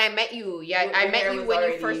 Oh, when I met you, yeah, Your I hair met you was when you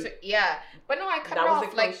already- first, yeah. But no, I cut that it was off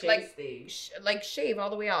the like crochet stage. like shave all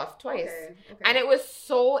the way off twice, Okay. and it was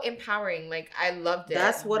so empowering. Like I loved it.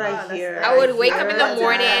 That's what I hear. I would wake up in the hear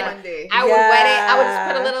morning. that. One day. I would wet it. I would just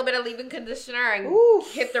Yeah. put a little bit of leave-in conditioner and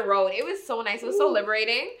Oof. hit the road. It was so nice. It was so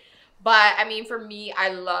liberating. But I mean, for me, I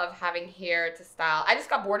love having hair to style. I just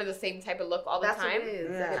got bored of the same type of look all the That's time. what it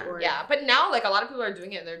is. Yeah. I get bored. Yeah, but now like a lot of people are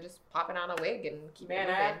doing it and they're just popping on a wig and keeping Man,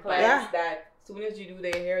 it I moving. have clients that as soon as you do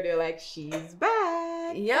their hair, they're like, she's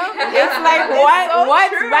back. Yep. It's like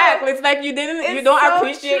what's back? It's like you It's don't so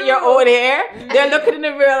appreciate true. your own hair. They're looking in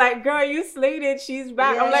the mirror like, girl, you slayed it. She's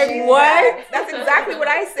back. I'm Yeah, like, she's what? back. That's exactly what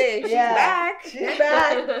I say. She's Yeah. back. She's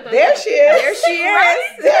back. There she is. There she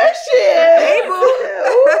is. There she is. Hey,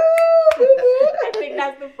 boo. I think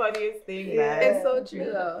that's the funniest thing, Yeah. man. It's so true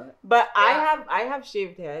though. But Yeah. I have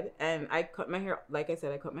shaved head and I cut my hair, like I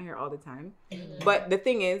said, I cut my hair all the time. Mhm. But the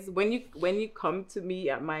thing is, when you come to me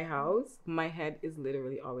at my house, my head is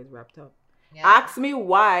literally always wrapped up. Yeah. Ask me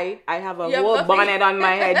why I have a You have whole nothing. bonnet on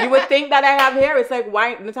my head. You would think that I have hair. It's like,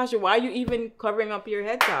 why, Natasha, why are you even covering up your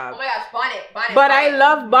head Oh top? my gosh, bonnet. But I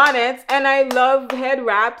love bonnets and I love head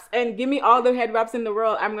wraps, and give me all the head wraps in the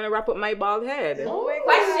world. I'm gonna wrap up my bald head. Oh my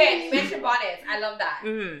Question. You mentioned bonnets. I love that.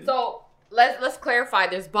 Mhm. So let's clarify.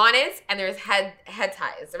 There's bonnets and there's head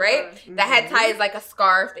ties, right? Mhm. The head tie is like a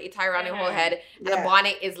scarf that you tie around your whole Mhm. head, and Yeah. the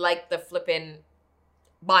bonnet is like the flipping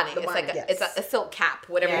bonnet. The It's bonnet, like yes. it's a silk cap,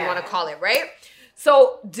 whatever you Yeah. want to call it, right?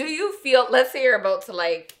 So do you feel? Let's say you're about to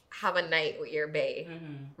like have a night with your bae,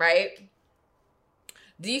 Mhm. right?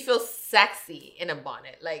 Do you feel sexy in a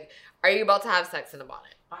bonnet? Like, are you about to have sex in a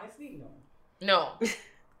bonnet? Honestly, no. No.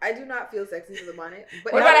 I do not feel sexy with a bonnet.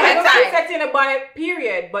 But What about a I head don't feel tie? sexy in a bonnet,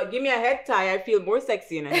 period. But give me a head tie, I feel more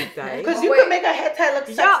sexy in a head tie. Because you can make a head tie look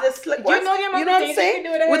sexy. Yeah. The slick Do you ones. know the amount You know of what I'm things you saying? can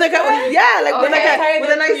do with a With head like tie? a, yeah, like with Okay. Head tie with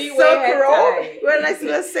is a nice three-way silk head robe, tie. with a nice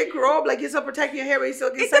little silk robe, like you're still protecting your hair, but you still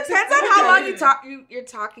get it sexy. depends on how long you're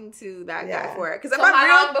talking to that Yeah. guy for. Because So if I'm how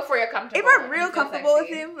real, long before you're comfortable? if I'm You real feel comfortable with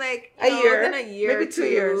sexy? him, like A year, within a year, maybe 2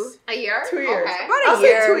 years. A year? 2 years. Okay. About I'll a say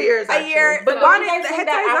year. 2 years. A year. actually. But But don't bonnet, you guys the think head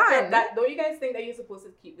that tie's after on. that? Don't you guys think that you're supposed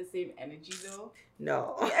to keep the same energy though?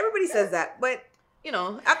 No. Yeah, everybody says that, but you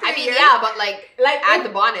know, after I a mean, year, yeah, but like add if, the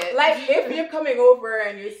bonnet. like if you're coming over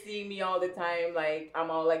and you're seeing me all the time, like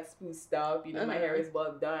I'm all like spruced up, you know, my hair is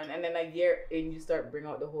well done, and then a year in you start bring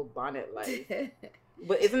out the whole bonnet life.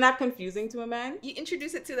 But isn't that confusing to a man? you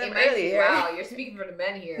introduce it to It them might be- earlier. Wow, you're speaking for the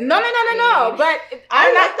men here. No. But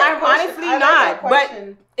I'm honestly I like not. that But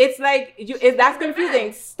question. it's like that's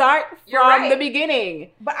confusing. Start You're from right. the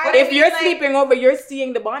beginning. But If you're like- sleeping over, you're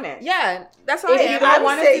seeing the bonnet. yeah, that's why If I you am. I don't would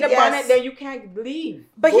want to say see the yes. bonnet, then you can't leave.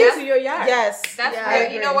 But Go here's- to your yard. Yes. That's Yeah, I fair.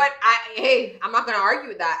 agree. You know what? Hey, I'm not gonna argue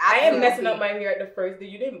with that. I am Absolutely. messing up my hair at the first day.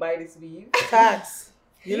 You didn't buy this weave. Facts.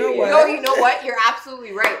 You know what? No, you know what? You're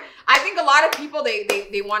absolutely right. I think a lot of people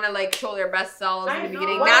they want to like show their best selves in I the know.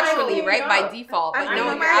 beginning, What am I naturally, doing right, now? by default. But I no, bring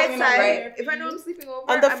you're my head absolutely tie. right. If I know I'm sleeping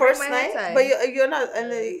over, On the I bring first my night, head tie. but you're not.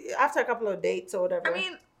 And after a couple of dates or whatever. I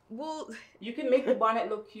mean, well, You can make the bonnet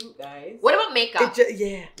look cute, guys. What about makeup?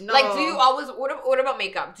 yeah. no. Like, do you always? What about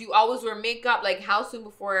makeup? Do you always wear makeup? Like, how soon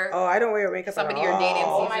before? Oh, I don't wear makeup. Somebody at you're all. dating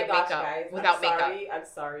Oh sees my your gosh, makeup guys! without makeup. I'm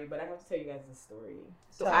sorry, but I have to tell you guys a story.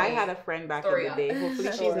 So Tell I me. had a friend back Story in the day. Hopefully,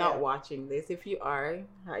 she's Story not up. watching this. If you are,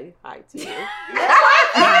 hi to you.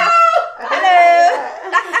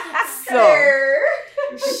 So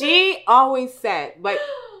she always said, but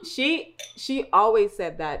she always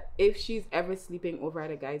said that if she's ever sleeping over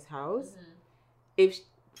at a guy's house, if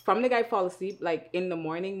from the guy fall asleep, like in the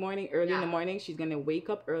morning, early in the morning, she's gonna wake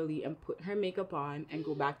up early and put her makeup on and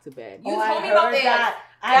go back to bed. You I told me about heard this. that.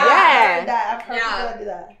 I Yeah. heard that. I've heard Yeah. people do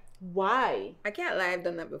that. Why? I can't lie. I've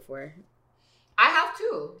done that before I have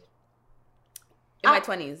too. in my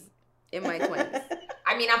 20s. In my 20s.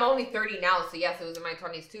 I mean, I'm only 30 now, so yes, it was in my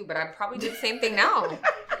 20s too. But I probably do the same thing now.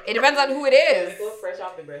 It depends on who it is. Still fresh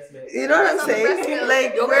off the breast milk. You know what I'm Some breast saying? milk.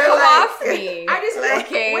 Like You'll we're come like, off me. I just feel like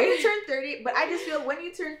Okay. when you turn 30, but I just feel when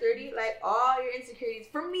you turn 30, like all your insecurities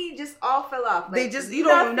for me just all fell off. Like, they just you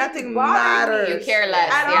don't nothing bothered me matters. You care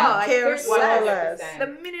less. at Yeah. all. Like, Care there's so less. less. The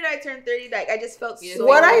minute I turned 30, like I just felt You so.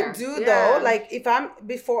 What I Yeah. do Yeah. though, like if I'm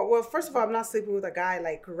first of all, I'm not sleeping with a guy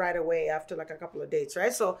like right away after like a couple of dates,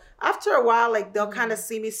 right? So after a while, like they'll kind of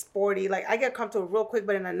see me sporty, like I get comfortable real quick,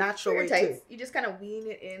 but in a natural way tights. too. You just kind of wean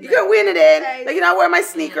it in. You can win it in, tights. like I wear my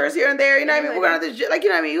sneakers here and there. You know what I mean? We're going to the gym, like you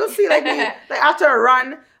know what I mean. You'll see like me like after a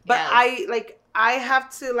run, but Yes. I have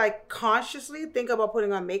to like consciously think about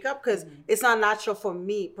putting on makeup because it's not natural for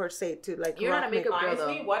me per se to like. You're not rock a makeup girl,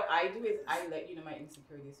 Honestly, though. what I do is I let you know my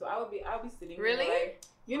insecurities. So I'll be sitting there, Really? like,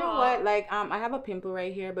 you know Aw. what? Like I have a pimple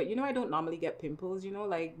right here, but you know I don't normally get pimples. You know,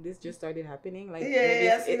 like this just started happening. Like maybe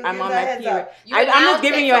I'm on my period. I'm just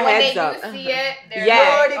giving you a heads up. When they do see it, they're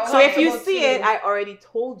Yeah. already like, So if you comfortable see too. it, I already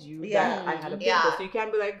told you Yeah. that I had a pimple. Yeah. So you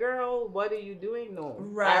can't be like, girl, what are you doing? No.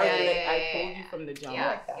 Right. I told you from the jump. Yeah,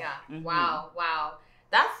 like that. yeah. Mhm. Wow.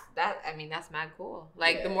 I mean, that's mad cool.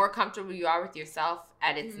 Like, the more comfortable you are with yourself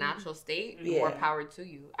at its natural state, the more Yeah. power to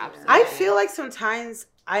you. Absolutely. I feel like sometimes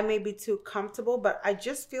I may be too comfortable, but I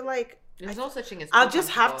just feel like there's no such thing as. I'll too just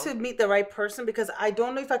have to comfortable. meet the right person because I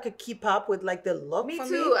don't know if I could keep up with like the look Me for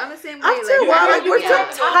too. me. I'm the same way. After a like, while, Yeah, like we're you so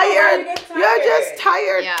get tired. tired. You're just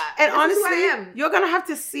tired. Yeah. And This is who I honestly, am. you're gonna have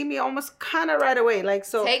to see me almost kind of right away. Like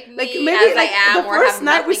so, Take me like as maybe I like am the or first have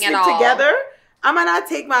night we nothing sleep at all. together, I'm gonna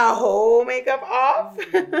take my whole makeup off.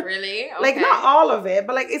 Really? Okay. Like not all of it,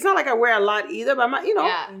 but like it's not like I wear a lot either. But I'm not, you know.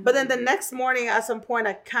 Yeah. But then the next morning, at some point,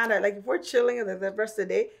 I kind of like if we're chilling the rest of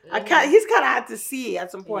the day, I Mhm. kind he's kind of had to see at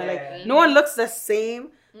some point. Yeah. Like no one looks the same.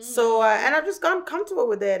 Mhm. So and I've just gotten comfortable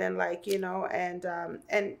with it, and like you know, and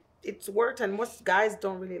it's worked. And most guys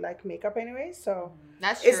don't really like makeup anyway, so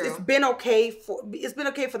That's true. it's been okay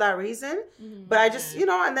for that reason. But I just you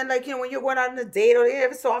know, and then like you know, when you're going out on a date or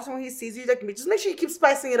every so often when he sees you, like just make sure you keep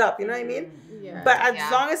spicing it up. You know what I mean? Yeah. But as Yeah.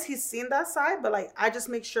 long as he's seen that side, but like I just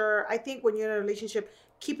make sure. I think when you're in a relationship,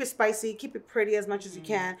 keep it spicy, keep it pretty as much as you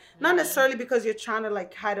can. Not necessarily because you're trying to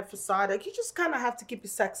like hide a facade. Like you just kind of have to keep it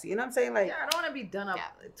sexy. You know what I'm saying? Like Yeah, I don't want to be done up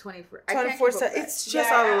Yeah. 24. 24/7. It's just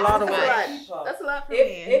Yeah, a lot of that's work. a lot. That's a lot for me.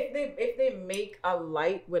 If they make a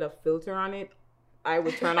light with a filter on it, I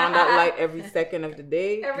would turn on that light every second of the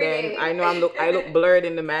day. Every then day. I know I look blurred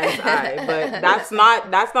in the man's eye, but that's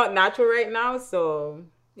not natural right now. So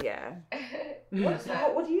Yeah.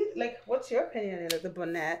 What do you like? What's your opinion on it? The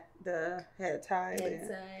bonnet, the hair tie,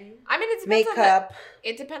 I mean, it depends makeup.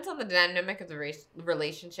 It depends on the dynamic of the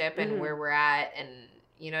relationship and where we're at, and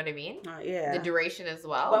you know what I mean. Yeah. The duration as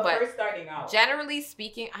well. But first starting out, generally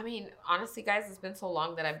speaking, I mean, honestly, guys, it's been so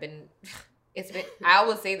long that I've been. I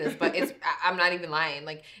always say this, but I'm not even lying.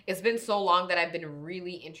 Like, it's been so long that I've been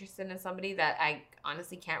really interested in somebody that I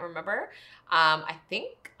honestly can't remember. I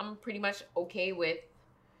think I'm pretty much okay with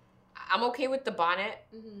the bonnet.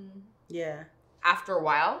 Yeah. After a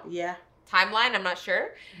while. Yeah. Timeline, I'm not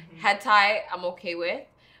sure. Head tie, I'm okay with.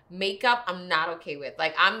 Makeup, I'm not okay with.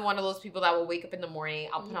 Like, I'm one of those people that will wake up in the morning,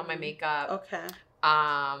 I'll put on my makeup. Okay.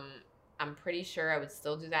 I'm pretty sure I would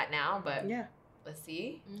still do that now, but yeah. Let's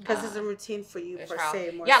see. Because it's a routine for you, per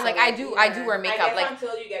se. Yeah, like I do wear makeup. Like,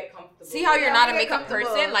 until you get comfortable. See how you're not a makeup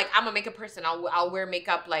person? Like, I'm a makeup person. I'll wear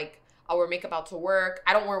makeup, like, I'll wear makeup out to work.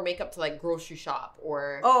 I don't wear makeup to, like, grocery shop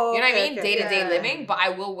or, you know what I mean? Day-to-day living. But I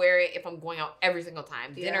will wear it if I'm going out every single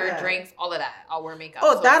time. Dinner, drinks, all of that. I'll wear makeup.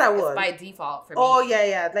 Oh, so that I would. It's by default for me. Oh,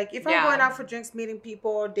 yeah. Like, if I'm going out for drinks, meeting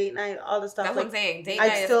people, date night, all the stuff. That's like, what I'm saying. Date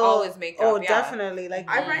night is always makeup. Oh, definitely. Like,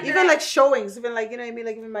 even, like, showings. Even, like, you know what I mean?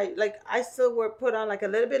 Like, even I still put on, like, a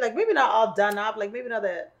little bit. Like, maybe not all done up. Like, maybe not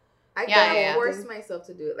the... I don't force myself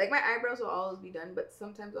to do it. Like, my eyebrows will always be done, but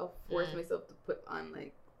sometimes I'll force myself to put on,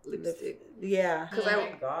 like, lipstick. Yeah. Because I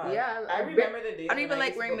remember the days I don't even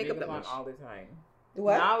like wearing makeup that on much all the time.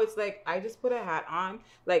 What? Now it's like I just put a hat on.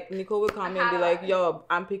 Like Nicole would call me and be like, "Yo,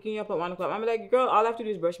 I'm picking you up at 1 o'clock." I'm like, "Girl, all I have to do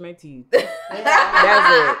is brush my teeth." That's it.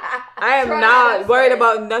 I am not worried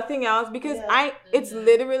about nothing else because it's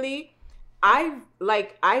literally, I've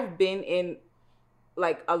been in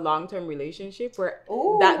like a long-term relationship where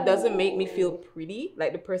that doesn't make me feel pretty.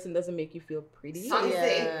 Like the person doesn't make you feel pretty. So is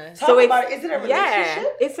it a relationship? Yeah,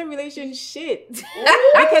 it's a relationship because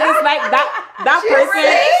it's like that person.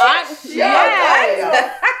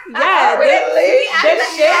 The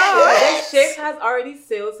ship has already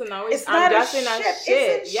sailed, so now I'm just in a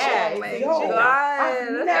ship. Yeah,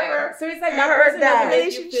 I've never. So it's like that person doesn't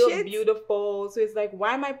make you feel beautiful. So it's like,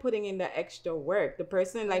 why am I putting in the extra work? The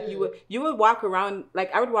person, like, you would walk around.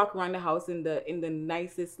 Like, I would walk around the house in the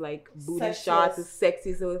nicest, like, booty shots, the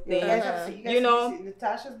sexiest little thing. You know,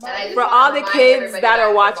 for all the kids that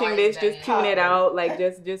are watching this, just tune it out. Like,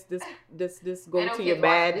 just go to your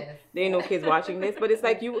bed. There ain't no kids watching this, but it's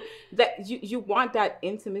like you want that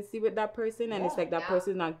intimacy with that person, and it's like that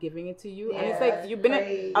person's not giving it to you, and it's like you've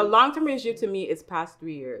been a long-term relationship. To me, is past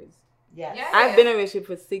 3 years. I've been in a relationship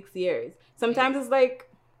for 6 years. Sometimes it's like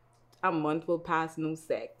a month will pass, no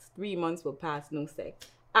sex. 3 months will pass, no sex.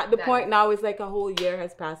 At the point now, it's like a whole year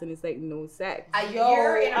has passed and it's like no sex. A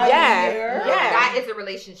year in a year? That is a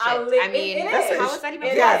relationship. I mean, how is that even?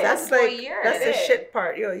 Yeah, that's like that's the shit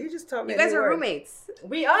part. Yo, you just told me. You guys are roommates.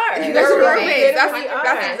 We are. You guys are roommates.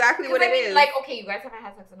 That's exactly what it is. Like, okay, you guys haven't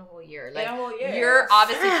had sex in a whole year. Like, you're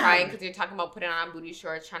obviously trying because you're talking about putting on booty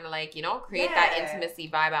shorts, trying to, like, you know, create that intimacy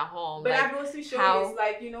vibe at home. But I goes to show is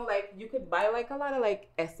like, you know, like you could buy like a lot of like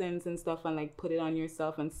essence and stuff and like put it on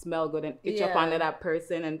yourself and smell good and itch up onto that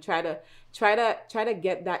person and try to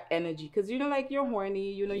get that energy because, you know, like, you're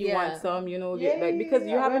horny, you know, you want some, you know, like, because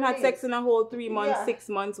you haven't had sex in a whole 3 months, 6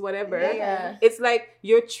 months, whatever. It's like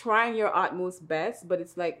you're trying your utmost best, but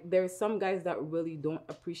it's like there's some guys that really don't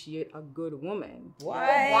appreciate a good woman.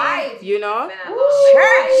 Why? You know?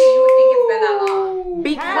 Why do you think it's been that long?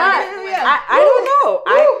 Because I don't know.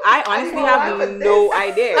 I honestly have no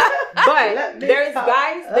idea. But there's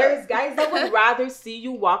guys that would rather see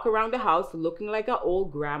you walk around the house looking like an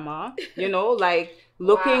old grandma, you know, like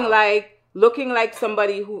looking like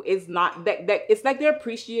somebody who is not that it's like they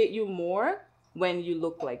appreciate you more when you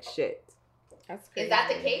look like shit. That's crazy. Is that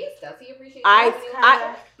the case? Does he appreciate? I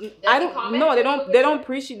don't. No, they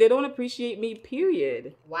don't appreciate me.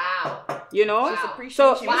 Period. Wow. You know. Wow.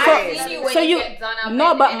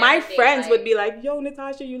 But my friends would be like, "Yo,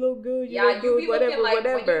 Natasha, you look good. You look good.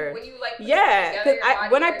 Whatever." When you like,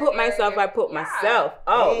 because when I put myself, I put myself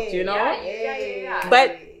out. You know. Yeah.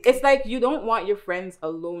 But it's like you don't want your friends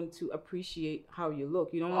alone to appreciate how you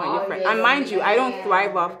look. You don't want your friends. And mind you, I don't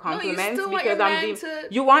thrive off compliments because I'm being.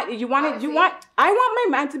 I want my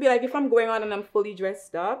man to be like, if I'm going on and I'm fully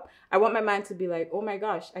dressed up, I want my man to be like, oh my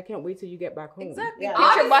gosh, I can't wait till you get back home. Exactly.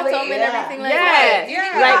 Picture bottom and everything like that. Do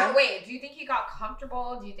you think he got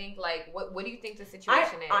comfortable? Do you think, like, what do you think the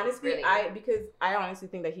situation is? Honestly, I honestly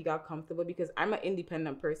think that he got comfortable because I'm an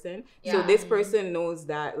independent person. Yeah. So this person knows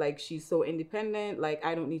that, like, she's so independent. Like,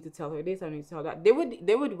 I don't need to tell her this. I don't need to tell her that.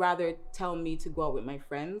 They would rather tell me to go out with my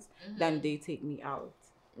friends than they take me out.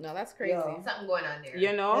 No, that's crazy. Something going on there.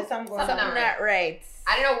 You know? There's something going Something on. not right.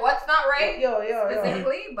 I don't know what's not right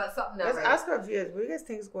Specifically, but something not let's right. ask our viewers, what do you guys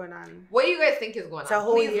think is going on? What do you guys think is going It's a on?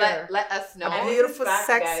 whole Please year. let us know. A beautiful, This is fact,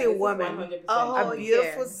 sexy guys. This is woman. 100%. A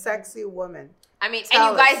beautiful, sexy woman. I mean, Tell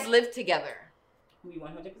and you guys us. live together. We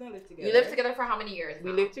 100% live together. You live together for how many years? We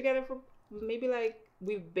now? lived together for maybe like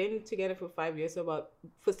we've been together for 5 years, so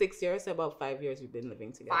for 6 years, so about 5 years we've been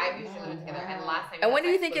living together. 5 years you lived together, and last time. And when had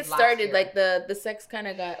do you sex think it was last started? year. Like the sex kind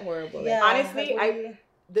of got horrible. Yeah, honestly, that's what we-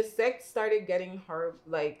 the sex started getting horrible.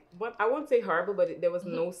 Like, what I won't say horrible, but there was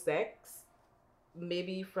no sex.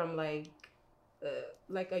 Maybe from like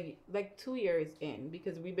 2 years in,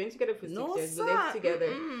 because we've been together for 6 years. We lived together.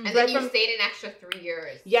 And Like then you from- stayed an extra 3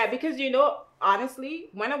 years. Yeah, because honestly,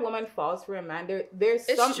 when a woman falls for a man, there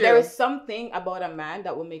It's true. is something about a man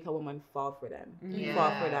that will make a woman fall for them, Yeah.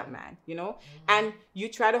 fall for that man, and you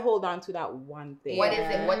try to hold on to that one thing. What is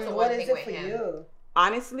it? What's the one What thing is it with for him? you?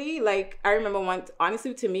 Honestly, like I remember once.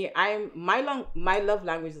 Honestly, to me, my love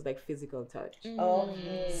language is like physical touch.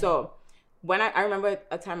 Okay. So when I remember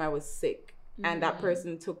a time I was sick, and that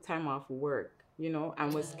person took time off work,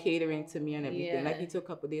 and was catering to me and everything. Yeah. Like he took a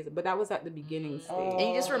couple days, but that was at the beginning stage. And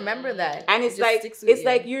you just remember that. And It it's just like sticks with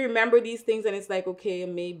like you remember these things, and it's like, okay,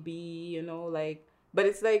 maybe, but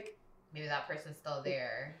it's like, Maybe that person's still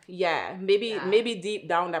there. yeah, maybe deep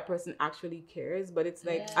down that person actually cares, but it's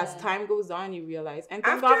like as time goes on you realize. And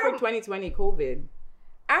thank God for 2020 COVID.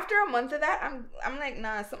 After a month of that, I'm like,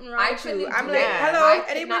 nah, something wrong I with you. couldn't I'm do like, that. hello, I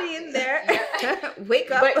could anybody not- in there? Yeah. Wake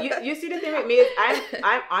up. But you see the thing with me is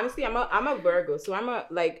I'm honestly I'm a Virgo, so I'm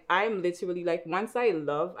literally like, once I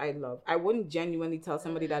love. I wouldn't genuinely tell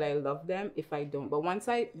somebody that I love them if I don't. But once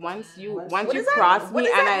you What does cross that, what me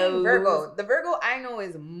does and that I mean, lose. Virgo? The Virgo I know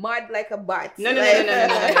is mud like a butt. No.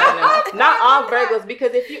 Like- Not all Virgos,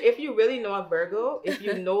 because if you really know a Virgo, if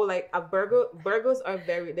you know like a Virgos are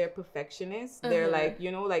they're perfectionists. They're like,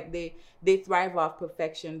 like they thrive off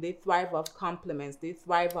perfection. They thrive off compliments. They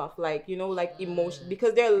thrive off like emotion,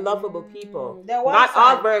 because they're lovable people. They're water Not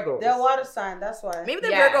all sign. Virgos. They're water sign, that's why. Maybe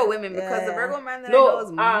they're Yeah. Virgo women, because the Yeah. Virgo man that I know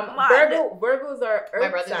is mud. Virgos are My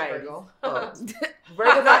earth brother's signs. Virgo. Oh.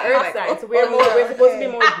 Virgos are earth signs. So we're supposed to be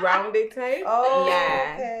more grounded type. Oh,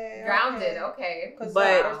 Yeah. okay. Grounded, okay. Because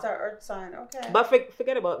But- it's our earth sign, okay. But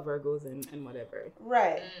forget about Virgos and whatever.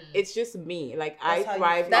 Right. It's just me. Like That's how I you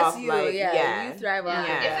thrive feel. That's off you, like You thrive on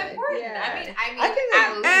Yeah. It's that. important. Yeah. I mean, I think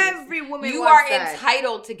at least Every woman you wants are that.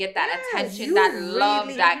 entitled to get that Yes, attention, you that love,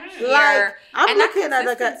 really- that care. Like, I'm and that looking at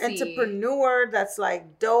like an consistency. entrepreneur that's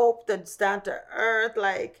like dope, that's down to earth,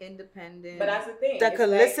 like Independent. But that's the thing. that it's could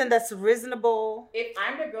like, listen, that's reasonable. If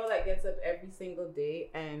I'm the girl that gets up every single day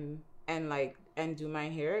and do my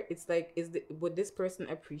hair, it's like, would this person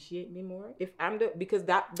appreciate me more? If I'm because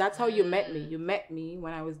that's how you met me. You met me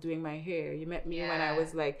when I was doing my hair. You met me when I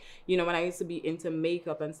was like, when I used to be into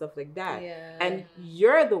makeup and stuff like that. Yeah. And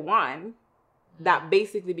you're the one that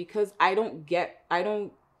basically, because I don't get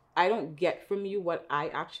from you what I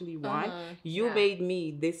actually want. You made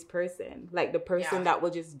me this person, like the person that will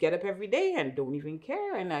just get up every day and don't even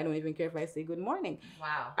care, and I don't even care if I say good morning.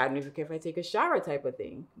 Wow. I don't even care if I take a shower, type of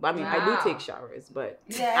thing. But I mean, I Wow. do take showers, but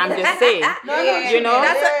Yeah. I'm just saying. No, you know,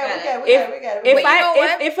 that's If- we get it. If But you know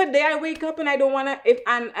what? if a day I wake up and I don't wanna,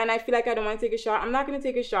 and I feel like I don't want to take a shower, I'm not gonna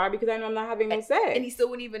take a shower because I know I'm not having no sex. And he still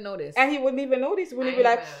wouldn't even notice. And he wouldn't even notice. He wouldn't be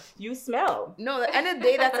like, you smell. No, at the end of the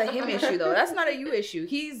day, that's a him issue, though. That's not a you issue.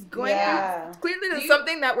 He's going Yeah. through. Clearly, there's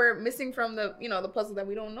something that we're missing from the puzzle that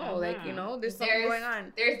we don't know. Like, there's something going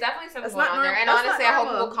on. There's definitely something That's going not on there. normal. And That's honestly, not I hope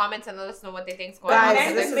normal. people comment and let us know what they think's going Guys, on.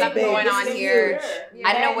 There's this is something big. going This on is here. huge.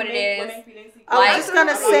 I don't know what it is. I was just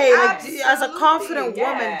gonna say, like, as a Absolutely. confident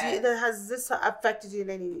woman, Yeah. has this affected you in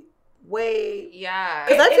any way? Yeah.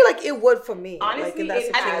 Because I feel like it would for me. Honestly, like in that I I think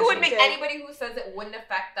it situation. would make Because- anybody who says it wouldn't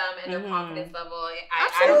affect them and their Mhm. confidence level. I don't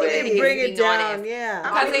Absolutely, really think bring it's it being down. honest. Yeah,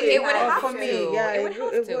 Because it would Oh, have for to. me. Yeah, It would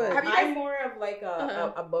have to. would. Have you I'm more of like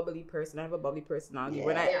Uh-huh. a bubbly person. I have a bubbly personality. Yeah.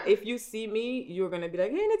 When if you see me, you're gonna be like,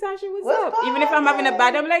 "Hey, Natasha, what's What's up?" Even if I'm having a poppin'?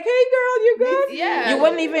 bad day, I'm like, "Hey, girl, you good?" Yeah. You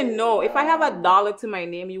wouldn't even know. If I have $1 to my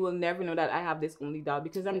name, you will never know that I have this only dollar,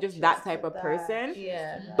 because I'm just that type of that. person.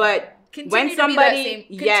 Yeah. But Continue somebody-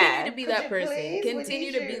 continue yeah. to be Could that you person. please?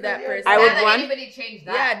 Continue Would to be you that share person. I Don't would let want- anybody change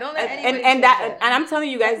that. Yeah, don't let anybody and change that, and I'm telling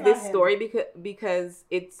you guys That's this not him. story because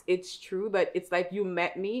it's true, but it's like you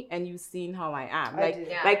met me and you seen how I am. I Like did.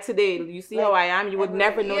 Yeah. like today, you see Like, how I am. You would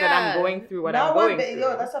never know that Yeah. I'm going through what Not I'm one going bit. through.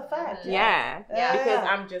 Yo, that's a fact. Yeah. Yeah. Because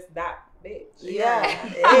I'm just that bitch. Yeah.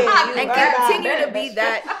 And continue to be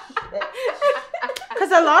that.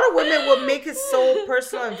 Because a lot of women will make it so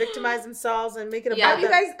personal and victimize themselves and make it Yeah.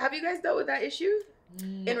 about Have them. you guys dealt with that issue?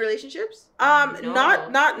 in relationships? No.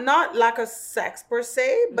 Not lack of sex per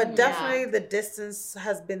se, but definitely the distance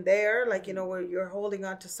has been there. Like, you know, where you're holding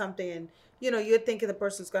on to something and, you know, you're thinking the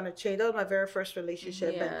person's going to change. That was my very first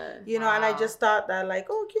relationship. And, you know, and I just thought that, like,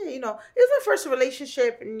 okay, you know, it was my first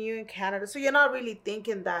relationship and you in Canada. So you're not really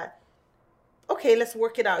thinking that, okay, let's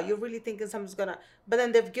work it out. You're really thinking something's going to, but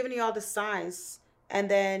then they've given you all the signs. And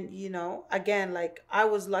then, you know, again, like, I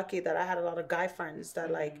was lucky that I had a lot of guy friends that,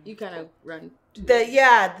 like, you kind of run.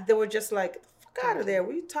 They were just like, fuck out of there.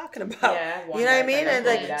 What are you talking about? Yeah, you know what I mean? And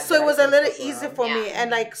like, so it was a little easier for me. And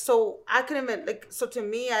like, so I couldn't even, like, so to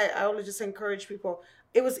me, I always just encourage people.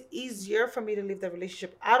 It was easier for me to leave the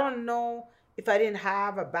relationship. I don't know if I didn't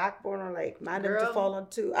have a backbone or like man to fall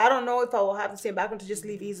onto. I don't know if I will have the same backbone to just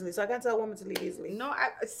leave easily. So I can't tell a woman to leave easily. No,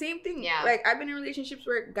 same thing. Yeah. Like, I've been in relationships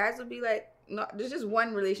where guys will be like, no, there's just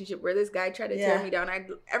one relationship where this guy tried to tear me down.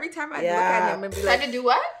 Every time I look at him and be like, tried to do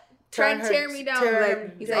what? Try and tear me down.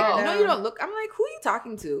 Like, he's like, no, you don't look. I'm like, who are you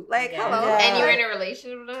talking to? Like, hello. Yeah. And you're in a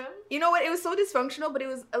relationship with him? You know what? It was so dysfunctional, but it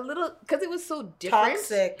was a little, because it was so different.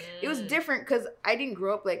 Toxic. It was different because I didn't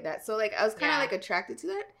grow up like that. So, like, I was kind of like attracted to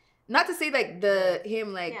that. Not to say like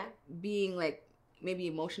him like being like maybe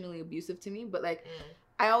emotionally abusive to me, but like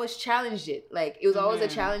I always challenged it. Like, it was always a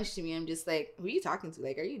challenge to me. I'm just like, who are you talking to?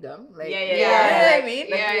 Like, are you dumb? Like, you know what I mean?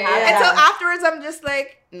 Like, and so afterwards, I'm just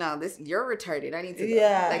like, no, you're retarded. I need to go.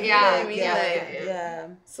 Like, you know what I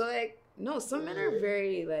mean? So like, no, some men are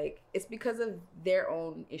very like, it's because of their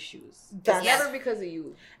own issues. It's never because of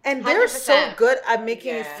you. And they're 100%. So good at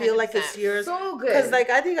making you feel like it's yours. So good. Because like,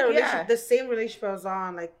 I think a relationship, the same relationship I was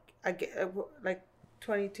on, like, I get like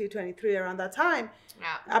 22, 23 around that time,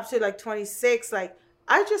 up to like 26, like,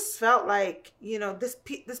 I just felt like, you know, this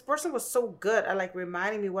person was so good at like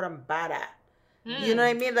reminding me what I'm bad at. You know what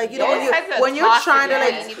I mean? Like, you know, when you're trying to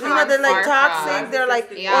like, you know, they're like toxic, they're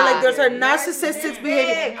like, or like there's a narcissistic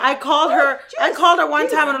behavior. I called her one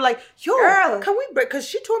time and I'm like, yo, can we break? Because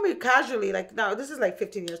she told me casually, like, no, this is like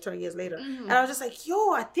 15 years, 20 years later. And I was just like,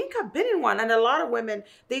 yo, I think I've been in one. And a lot of women,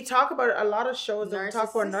 they talk about a lot of shows that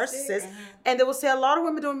talk about narcissists. And they will say a lot of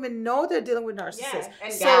women don't even know they're dealing with narcissists.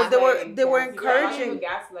 So they were encouraging.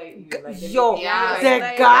 They're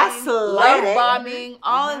gaslighting. Love bombing,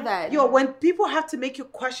 all of that. Yo, when people have to make you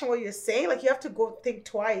question what you're saying, like, you have to go think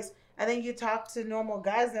twice, and then you talk to normal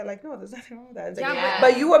guys and they're like, no, there's nothing wrong with that. Like,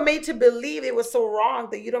 but you were made to believe it was so wrong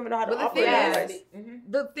that you don't even know how to operate.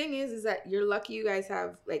 The thing is that you're lucky you guys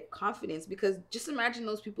have like confidence, because just imagine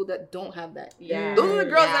those people that don't have that. Those are the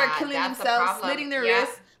girls that are killing themselves, slitting their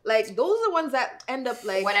wrists. Like, those are the ones that end up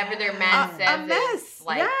like whatever their man says, a mess.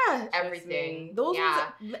 Like everything. Those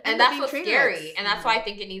and that's what's scary. And that's why I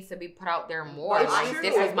think it needs to be put out there more. Like,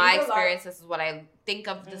 this is my experience. This is what I think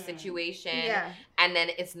of the situation. And then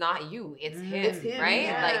it's not you, it's him, right?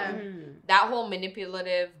 Like, that whole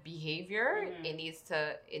manipulative behavior, it needs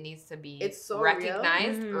to be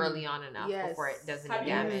recognized early on enough before it does any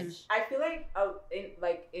damage. I feel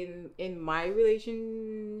like in my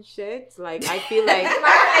relationships, like, I feel like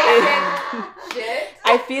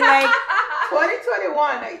I feel like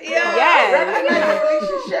 2021.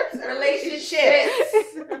 Relationships.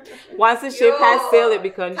 Once the ship has sailed, it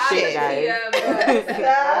becomes shit, guys.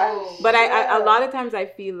 But I a lot of times I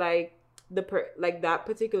feel like that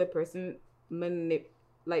particular person made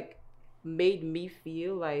me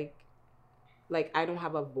feel like I don't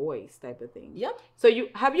have a voice, type of thing. So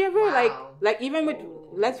have you ever like even with,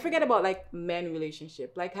 let's forget about like men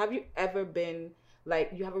relationship. Like, have you ever been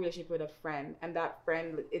like, you have a relationship with a friend, and that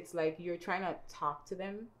friend, it's like you're trying to talk to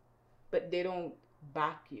them, but they don't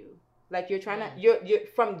back you. Like, you're trying to, you're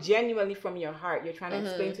genuinely from your heart, you're trying to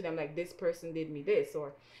explain to them, like, this person did me this,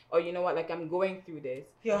 or you know what, like, I'm going through this.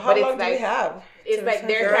 How long do we have? It's like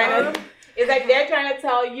they're trying to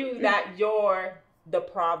tell you that you're the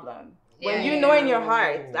problem. When you know in your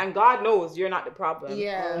heart, and God knows you're not the problem,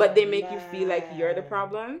 but they make you feel like you're the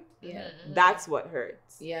problem. That's what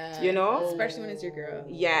hurts. You know, especially when it's your girl.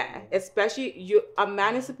 Especially a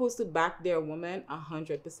man is supposed to back their woman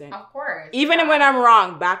 100%. Of course. Even when I'm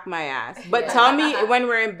wrong, back my ass. But tell me when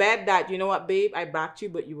we're in bed that, you know what, babe, I backed you,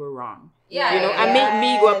 but you were wrong. You know, and make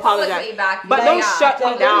me go apologize. But don't shut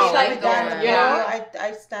me down. You know,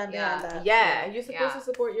 I stand behind that. You're supposed to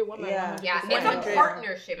support your woman. It's a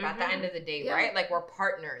partnership at the end of the day, right? Like, we're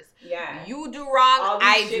partners. You do wrong,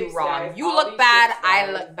 I do wrong. You look bad,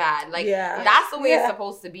 I look bad. Like, that's the way it's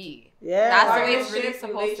supposed to be. Yeah. That's the way it's really Partnerships,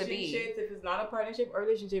 supposed to be. relationships, if it's not a partnership or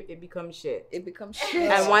relationship, it becomes shit. It becomes shit.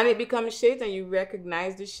 And when it becomes shit and you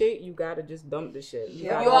recognize the shit, you gotta just dump the shit. You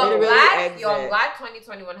Yeah. gotta I'm literally glad. exit. I'm glad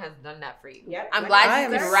 2021 has done that for you. Yep. I'm I glad I you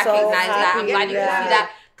am can so recognize that. I'm happy glad you can that- see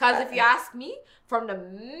that. Because if you ask me, from the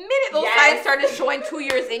minute those Yes. signs started showing 2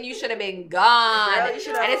 years in, you should have been gone. Girl, you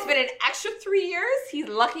should have- And it's been an extra 3 years. He's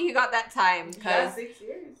lucky he got that time. Yeah, Because 6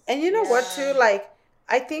 years. And you know what Yeah. too, like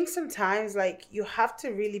I think sometimes like you have to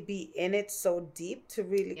really be in it so deep to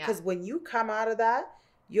really, Yeah. because when you come out of that,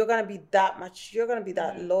 you're gonna be that much. You're gonna be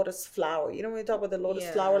that lotus flower. You know when we talk about the lotus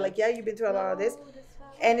Yeah. flower, like you've been through a lot of this,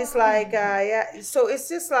 and it's like yeah. So it's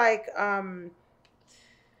just like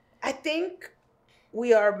I think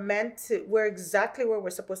we're exactly where we're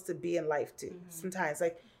supposed to be in life too. Sometimes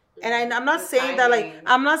like. And I'm not The saying that like timing.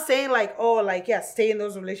 I'm not saying like oh like yeah stay in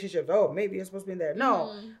those relationships, oh maybe you're supposed to be in there,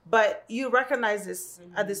 no, but you recognize this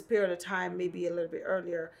at this period of time, maybe a little bit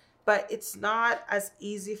earlier, but it's not as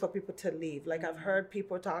easy for people to leave. Like I've heard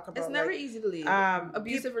people talk about It's never like, easy to leave.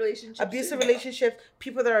 abusive Relationships. relationships,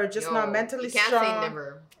 people that are just not mentally you can't strong. say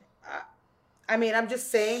never. I mean, I'm just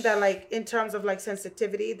saying that, like, in terms of like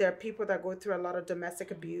sensitivity, there are people that go through a lot of domestic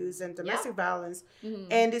abuse and domestic violence,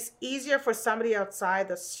 and it's easier for somebody outside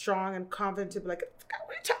that's strong and confident to be like,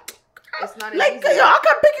 what are you talking? It's not as Like, easy. I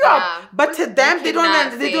can pick you Yeah. up, but to them, they don't cannot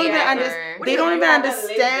even, they say don't even ever. understand. What They do don't you even have to live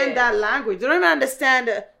understand with? that language. They don't even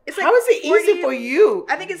understand. It's How is it 40 easy for you?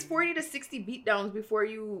 I think it's 40 to 60 beatdowns before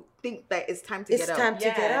you think that it's time to It's get time out. to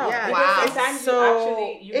get out. Yeah. Because Wow. sometimes So,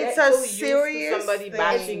 you it's get a so used to serious somebody thing.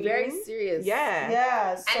 bashing It's very you. serious. Yeah.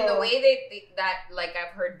 Yeah, so And the way that like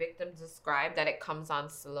I've heard victims describe that it comes on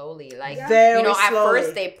slowly. Like very you know, at slowly.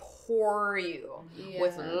 first they pour you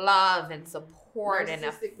with Yeah. love and support and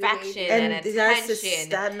Narcissistic affection behavior. and the attention.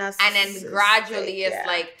 that And then narcissistic, gradually it's yeah.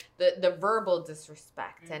 like the verbal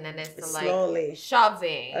disrespect, and then it's like Slowly.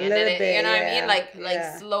 shoving, A and then little it, bit, you know what I yeah, mean? Like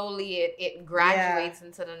yeah. slowly it graduates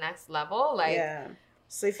into the next level. Like yeah.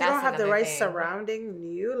 So if you that's don't have the another right thing. surrounding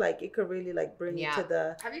you, like it could really like bring Yeah. you to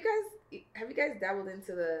the. Have you guys dabbled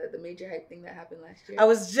into the major hype thing that happened last year? I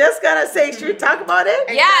was just gonna say, should we talk about it?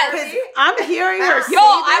 Yes. 'Cause I'm hearing her. yo, say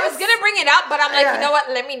I was this. gonna bring it up, but I'm like, Yeah. you know what?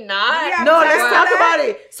 Let me not. Yeah. No, let's Talk talk about about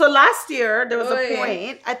it. So last year there was Oh, a yeah.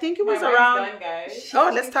 point. I think it My was mind's around. done, guys.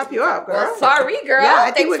 Oh, let's top you up, girl. Well, sorry, girl. Yeah,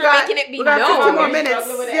 I think Thanks we for got- making it be we got 50 known. more I'm minutes.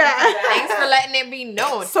 struggling with it Yeah. after that. Thanks for letting it be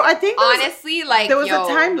known. So I think there was, Honestly, like there was yo, a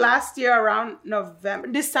time last year around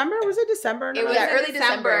December. Was it December? It was Yeah, in early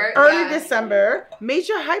December. early yeah. December.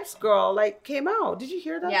 Major Hypes girl like came out. Did you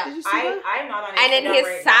hear that? Yeah. Did you see that? I'm not on And in Instagram his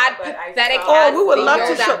right sad, now, but I pathetic saw- ass Oh, we would love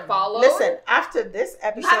video to show. that followed. Listen, after this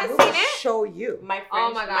episode, haven't we will seen it? show you. My friend,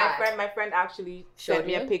 Oh my God. my friend actually Showed sent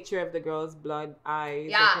me a you? picture of the girl's blood eyes.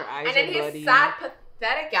 Yeah, Like her eyes and then were his bloody. sad,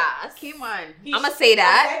 pathetic ass. Came on. I'ma say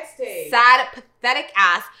that. Sad, pathetic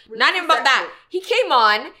ass. Not even about that. He came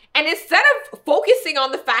on, and instead of focusing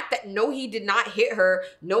on the fact that no, he did not hit her,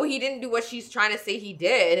 no, he didn't do what she's trying to say he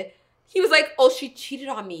did, he was like, oh, she cheated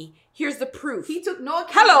on me. Here's the proof. He took no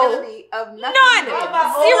Hello. accountability of nothing. None. he did.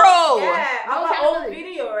 Zero. Yeah, No of an old accountability.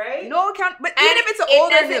 video, right? No account. But And even if it's an it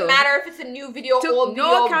older doesn't new, matter if it's a new video, Took old no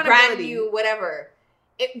video, brand accountability. new, whatever.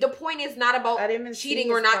 The point is not about I didn't even see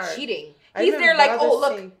cheating or his not part. cheating. I He's didn't there like, bother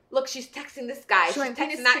oh, seeing. look, she's texting this guy. She's Showing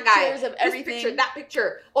texting his that guy. pictures of This everything. picture, that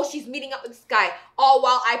picture. Oh, she's meeting up with this guy. All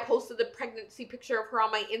while I posted the pregnancy picture of her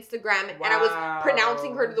on my Instagram, and I was Wow.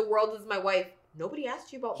 pronouncing her to the world as my wife. Nobody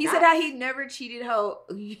asked you about he that. said how he never cheated. How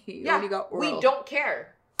he Yeah, only got oral. we don't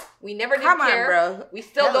care. We never did Come on, care. bro. We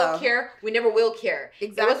still Hello. don't care. We never will care.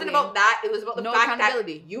 Exactly. It wasn't about that. It was about the No fact that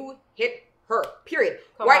accountability. you hit her. Period.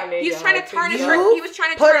 Come right? on, Major He's trying to Hype. tarnish You her. He was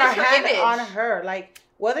trying to Put a tarnish her hand image. on her, like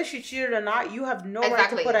whether she cheated or not. You have no right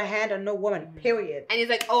Exactly. to put a hand on no woman. Period. And he's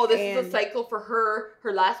like, oh, this is And- a cycle for her.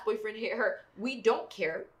 Her last boyfriend hit her. We don't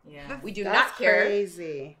care. Yeah. We do That's not care.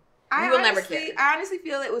 crazy. We will never care. I honestly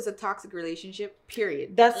feel it was a toxic relationship.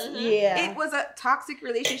 Period. That's Mhm. yeah. It was a toxic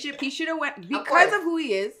relationship. He should have went because course. of who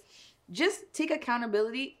he is. Just take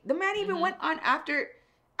accountability. The man even Mhm. went on after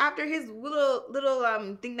his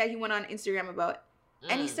little thing that he went on Instagram about,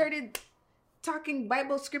 and he Mm. started talking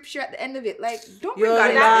Bible scripture at the end of it. Like, don't bring You're God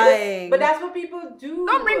into lying. But that's what people do.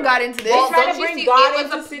 Don't bring God into this. They Well, try don't to you bring see, God it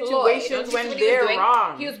was into a ploy. situations Don't you see when what he was they're doing?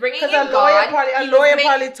 wrong. He was bringing because in God. He a was lawyer bringing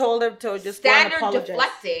probably told him to just go and standard apologize.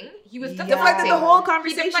 deflecting. He was Yeah. deflected the whole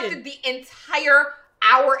conversation. He deflected the entire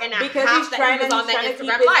hour and a Because half he's that trying he was to- on he's that trying to Instagram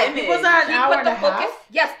keep his live. image. It was an He hour put and the a focus. half.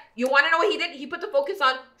 Yes, You want to know what he did? He put the focus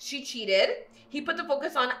on she cheated. He put the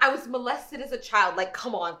focus on I was molested as a child. Like,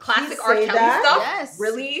 come on, classic R. Kelly stuff. Yes.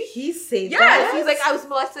 Really? He said that. Yes. He's like, I was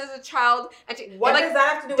molested as a child. And what does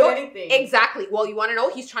that have to do with anything? Exactly. Well, you want to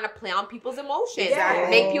know? He's trying to play on people's emotions.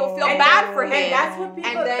 Exactly. Make people feel bad for him. And that's what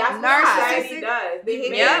people. And then that's what society does. They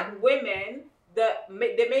make women.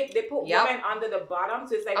 They put women under the bottom.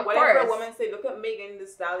 So it's like whatever a woman say. Look at Megan Thee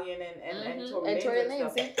Stallion and Tory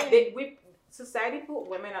Lanez and stuff. Society put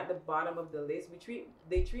women at the bottom of the list.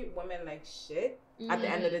 They treat women like shit at the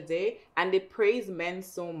end of the day, and they praise men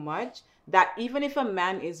so much that even if a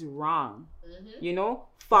man is wrong, you know,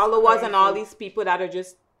 followers and all these people that are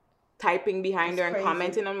just typing behind her and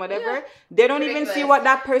commenting on whatever, they don't even see what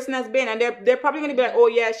that person has been, and they're probably gonna be like, oh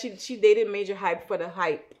yeah, she dated Major Hype for the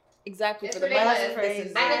hype. Exactly. It's for the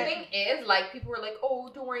ridiculous. And the thing is, like, people were like,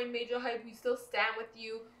 oh, don't worry, Major Hype, we still stand with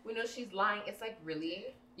you. We know she's lying. It's like,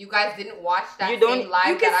 really? You guys didn't watch that same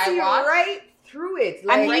live that I watched? Right through it.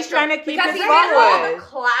 Like, and he's trying to keep because it he did all the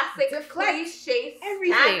forward. classic, cliche,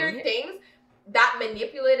 standard things that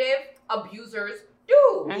manipulative abusers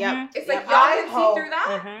do. It's like, y'all can see through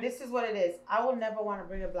that. This is what it is. I will never want to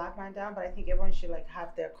bring a black man down, but I think everyone should like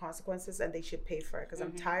have their consequences and they should pay for it, because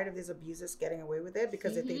I'm tired of these abusers getting away with it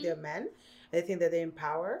because they think they're men. They think that they're in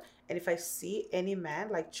power. And if I see any man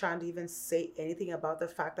like trying to even say anything about the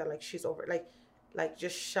fact that like she's over, like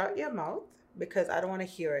just shut your mouth, because I don't want to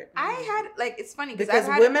hear it. I had like, it's funny because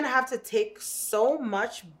women have to take so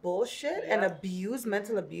much bullshit and abuse,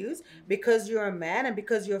 mental abuse, because you're a man and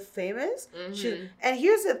because you're famous. And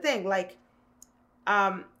here's the thing, like,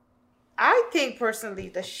 I think personally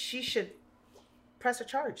that she should press a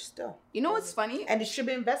charge still. You know what's funny? And it should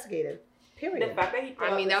be investigated. Period. The fact that he put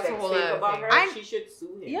that's a whole other about thing. her, she should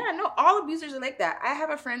sue him. Yeah, no, all abusers are like that. I have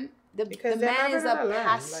a friend. The man is a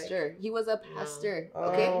pastor. He was a pastor.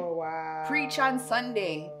 Okay. Oh wow. Preach on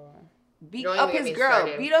Sunday. Beat up his girl.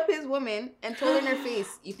 Beat up his woman and told her in her face.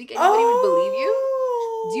 You think anybody would believe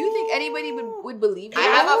you? Do you think anybody would believe you? I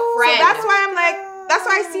have a friend. So that's why I'm like, that's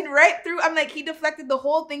why I seen right through. I'm like, he deflected the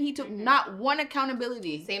whole thing. He took not one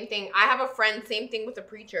accountability. Same thing. I have a friend. Same thing with a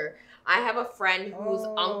preacher. I have a friend whose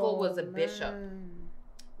uncle was a bishop.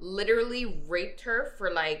 Literally raped her for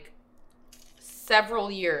like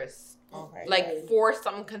several years. Like 4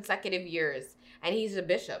 some consecutive years. And he's a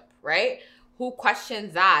bishop, right? Who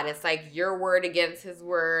questions that? It's like your word against his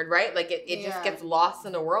word, right? Like it just gets lost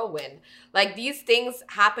in the whirlwind. Like these things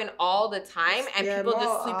happen all the time, and people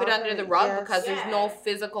just sweep it under the rug because there's no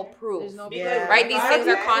physical proof. Right? These things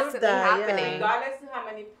are constantly happening. Regardless of how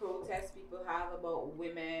many protests people have about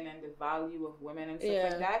women and the value of women and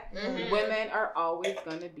stuff like that, women are always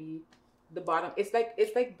gonna be the bottom. It's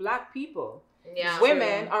like black people. Yeah.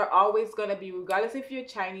 Women are always gonna be, regardless if you're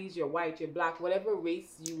Chinese, you're white, you're black, whatever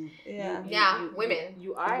race women.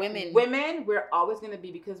 You are women. Women, we're always gonna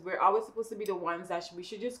be, because we're always supposed to be the ones that we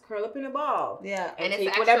should just curl up in a ball. And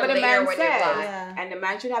take whatever the man says. And the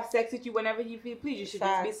man should have sex with you whenever he feels pleased. You should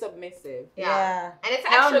just be submissive. And it's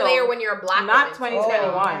an extra layer when you're a black Not woman.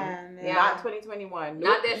 2021. Not 2021.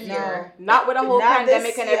 Not this year. Not with a whole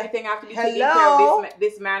pandemic and everything after you taking care of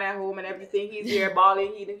this man at home and everything. He's here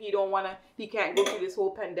balling. He don't wanna. He can't go through this whole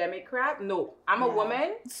pandemic crap. No, I'm a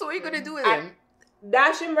woman. So what are you gonna do with him?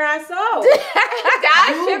 Dash him ass out.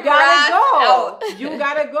 You gotta go. You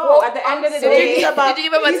gotta go. At the end of the day, did you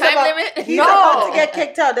give him a time limit? He's about to get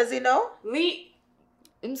kicked out. Does he know?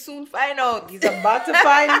 And soon find out. He's about to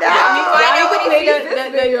find out.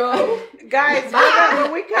 Guys,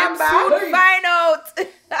 when we come back, soon find out.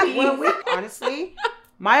 Honestly,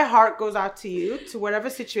 my heart goes out to you, to whatever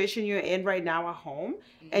situation you're in right now at home.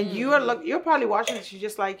 And you're probably watching this. You're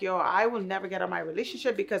just like, yo, I will never get out of my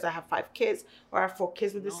relationship because I have 5 kids or I have 4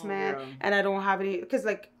 kids with this man. Bro. And I don't have any, because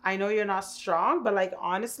like, I know you're not strong, but like,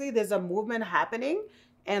 honestly, there's a movement happening.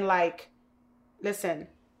 And like, listen,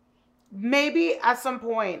 maybe at some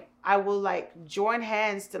point I will like join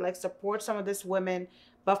hands to like support some of these women.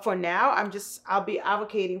 But for now, I'll be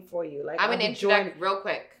advocating for you. Like, I'm an introduction real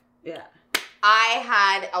quick. Yeah. I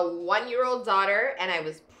had a 1-year-old daughter and I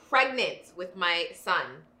was pregnant with my son.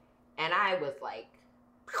 And I was like,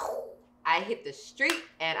 I hit the street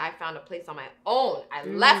and I found a place on my own. I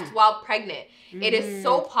left while pregnant. It is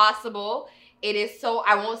so possible. It is so,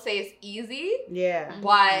 I won't say it's easy. Yeah.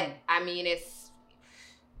 But I mean,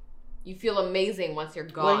 you feel amazing once you're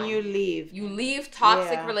gone. When you leave. You leave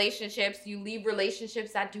toxic relationships. You leave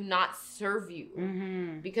relationships that do not serve you.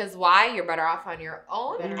 Mm-hmm. Because why? You're better off on your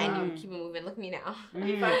own, Mm-hmm. and you keep moving. Look at me now. If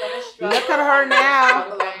I'm gonna struggle, Look at her now.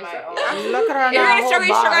 Look at her Look at her If you're now. gonna struggle,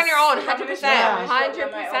 you struggle on your own. 100%. Because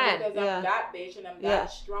 100%. I'm that bitch and I'm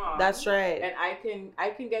that strong. That's right. And I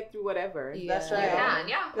can get through whatever. That's You right. can,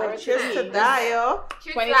 yeah. Yo, cheers to that, yo.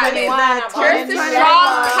 Cheers to 2021. that. I'm Cheers to on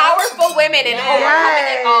strong, 2021. powerful women and overcoming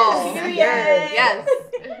it all. Yes. Yes.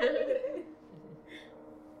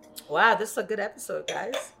 Wow, this is a good episode,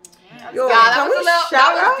 guys. Yeah, Yo, that can was we a little. shout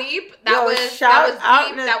That out? was deep. Yo, That was shout deep.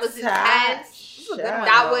 out That was Natasha. intense. Shout That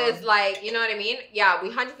out. was like, you know what I mean? Yeah, we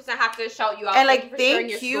 100% have to shout you out. And like, for sharing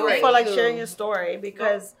thank your you story. for like sharing your story,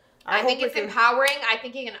 because I think hope it's we can- empowering. I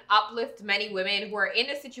think it can uplift many women who are in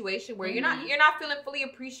a situation where you're not feeling fully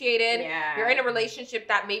appreciated. Yeah. You're in a relationship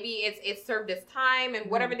that maybe it's served its time, and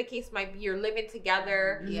whatever the case might be, you're living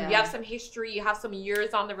together. Yeah. You have some history, you have some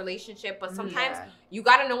years on the relationship, but sometimes Yeah. you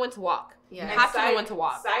gotta know when to walk. Yeah. You And have to know when to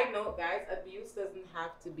walk. Side note, guys, abuse doesn't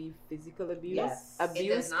have to be physical abuse. Yes. It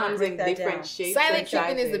Abuse does not. comes Break in that different down. shapes. Silent and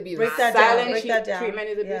treatment is sizes. abuse. Break that down. Silent Break that down. treatment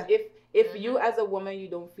is abuse. Yeah. If you as a woman you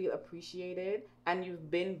don't feel appreciated and you've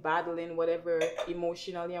been battling whatever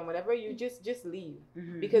emotionally and whatever, you just leave.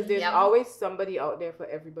 Mhm. Because there's Yep. always somebody out there for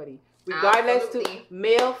everybody. Regardless Absolutely. to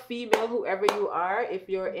male, female, whoever you are, if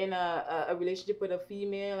you're in a relationship with a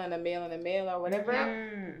female and a male or whatever,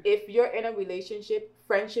 Mhm. if you're in a relationship,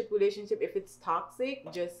 friendship relationship, if it's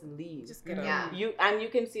toxic, just leave. Just get Yeah. out. You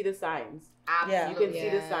can see the signs. Absolutely. You can see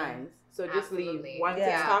the Yeah. signs. So just Absolutely. leave. Once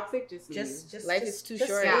Yeah. it's toxic, just leave. Just Life is too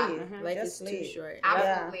short. Yeah. leave. Mhm. Life Just is too leave. short.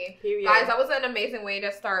 Absolutely. Period. Guys, that was an amazing way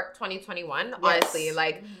to start 2021. Yes. Honestly,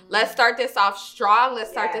 like, let's start this off strong. Let's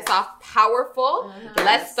start Yes. this off powerful.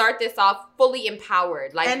 Let's start this off fully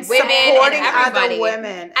empowered, like And women supporting and everybody, other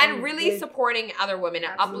women. and really with- supporting other women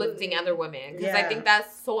and Absolutely. uplifting other women, because I Yeah. think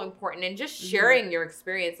that's so important, and just sharing your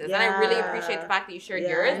experiences. And I really appreciate the fact that you shared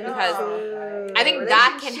yours, because I think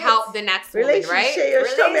that can help the next woman, right? Relationship. You're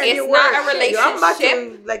showing me It's your not word. a relationship. I'm about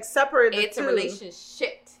to like separate the It's a two.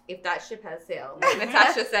 relationship if that ship has sailed, like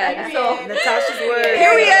Natasha said. Period. So Natasha's word.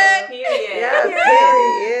 Period. Period. Yeah,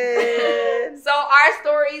 period. So our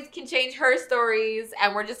stories can change her stories,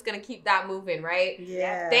 and we're just gonna keep that moving, right?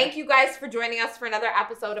 Yeah. Thank you guys for joining us for another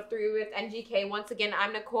episode of 3 with NGK. Once again,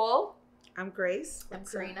 I'm Nicole, I'm Grace. I'm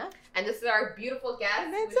Karina. and this is our beautiful guest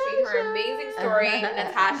who Natasha. shared her amazing story,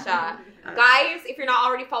 Natasha. Guys, if you're not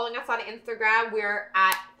already following us on Instagram, we're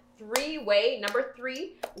at 3-way, number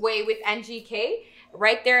 3-way with NGK.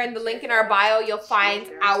 Right there in the link in our bio, you'll find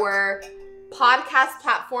our podcast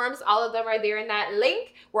platforms. All of them are there in that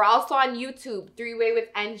link. We're also on YouTube, 3-way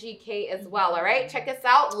with NGK as well. All right, check us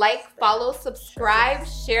out. Like, follow, subscribe,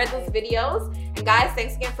 share those videos. And guys,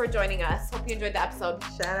 thanks again for joining us. Hope you enjoyed the episode.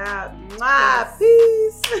 Shout out. Mwah.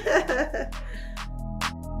 Peace.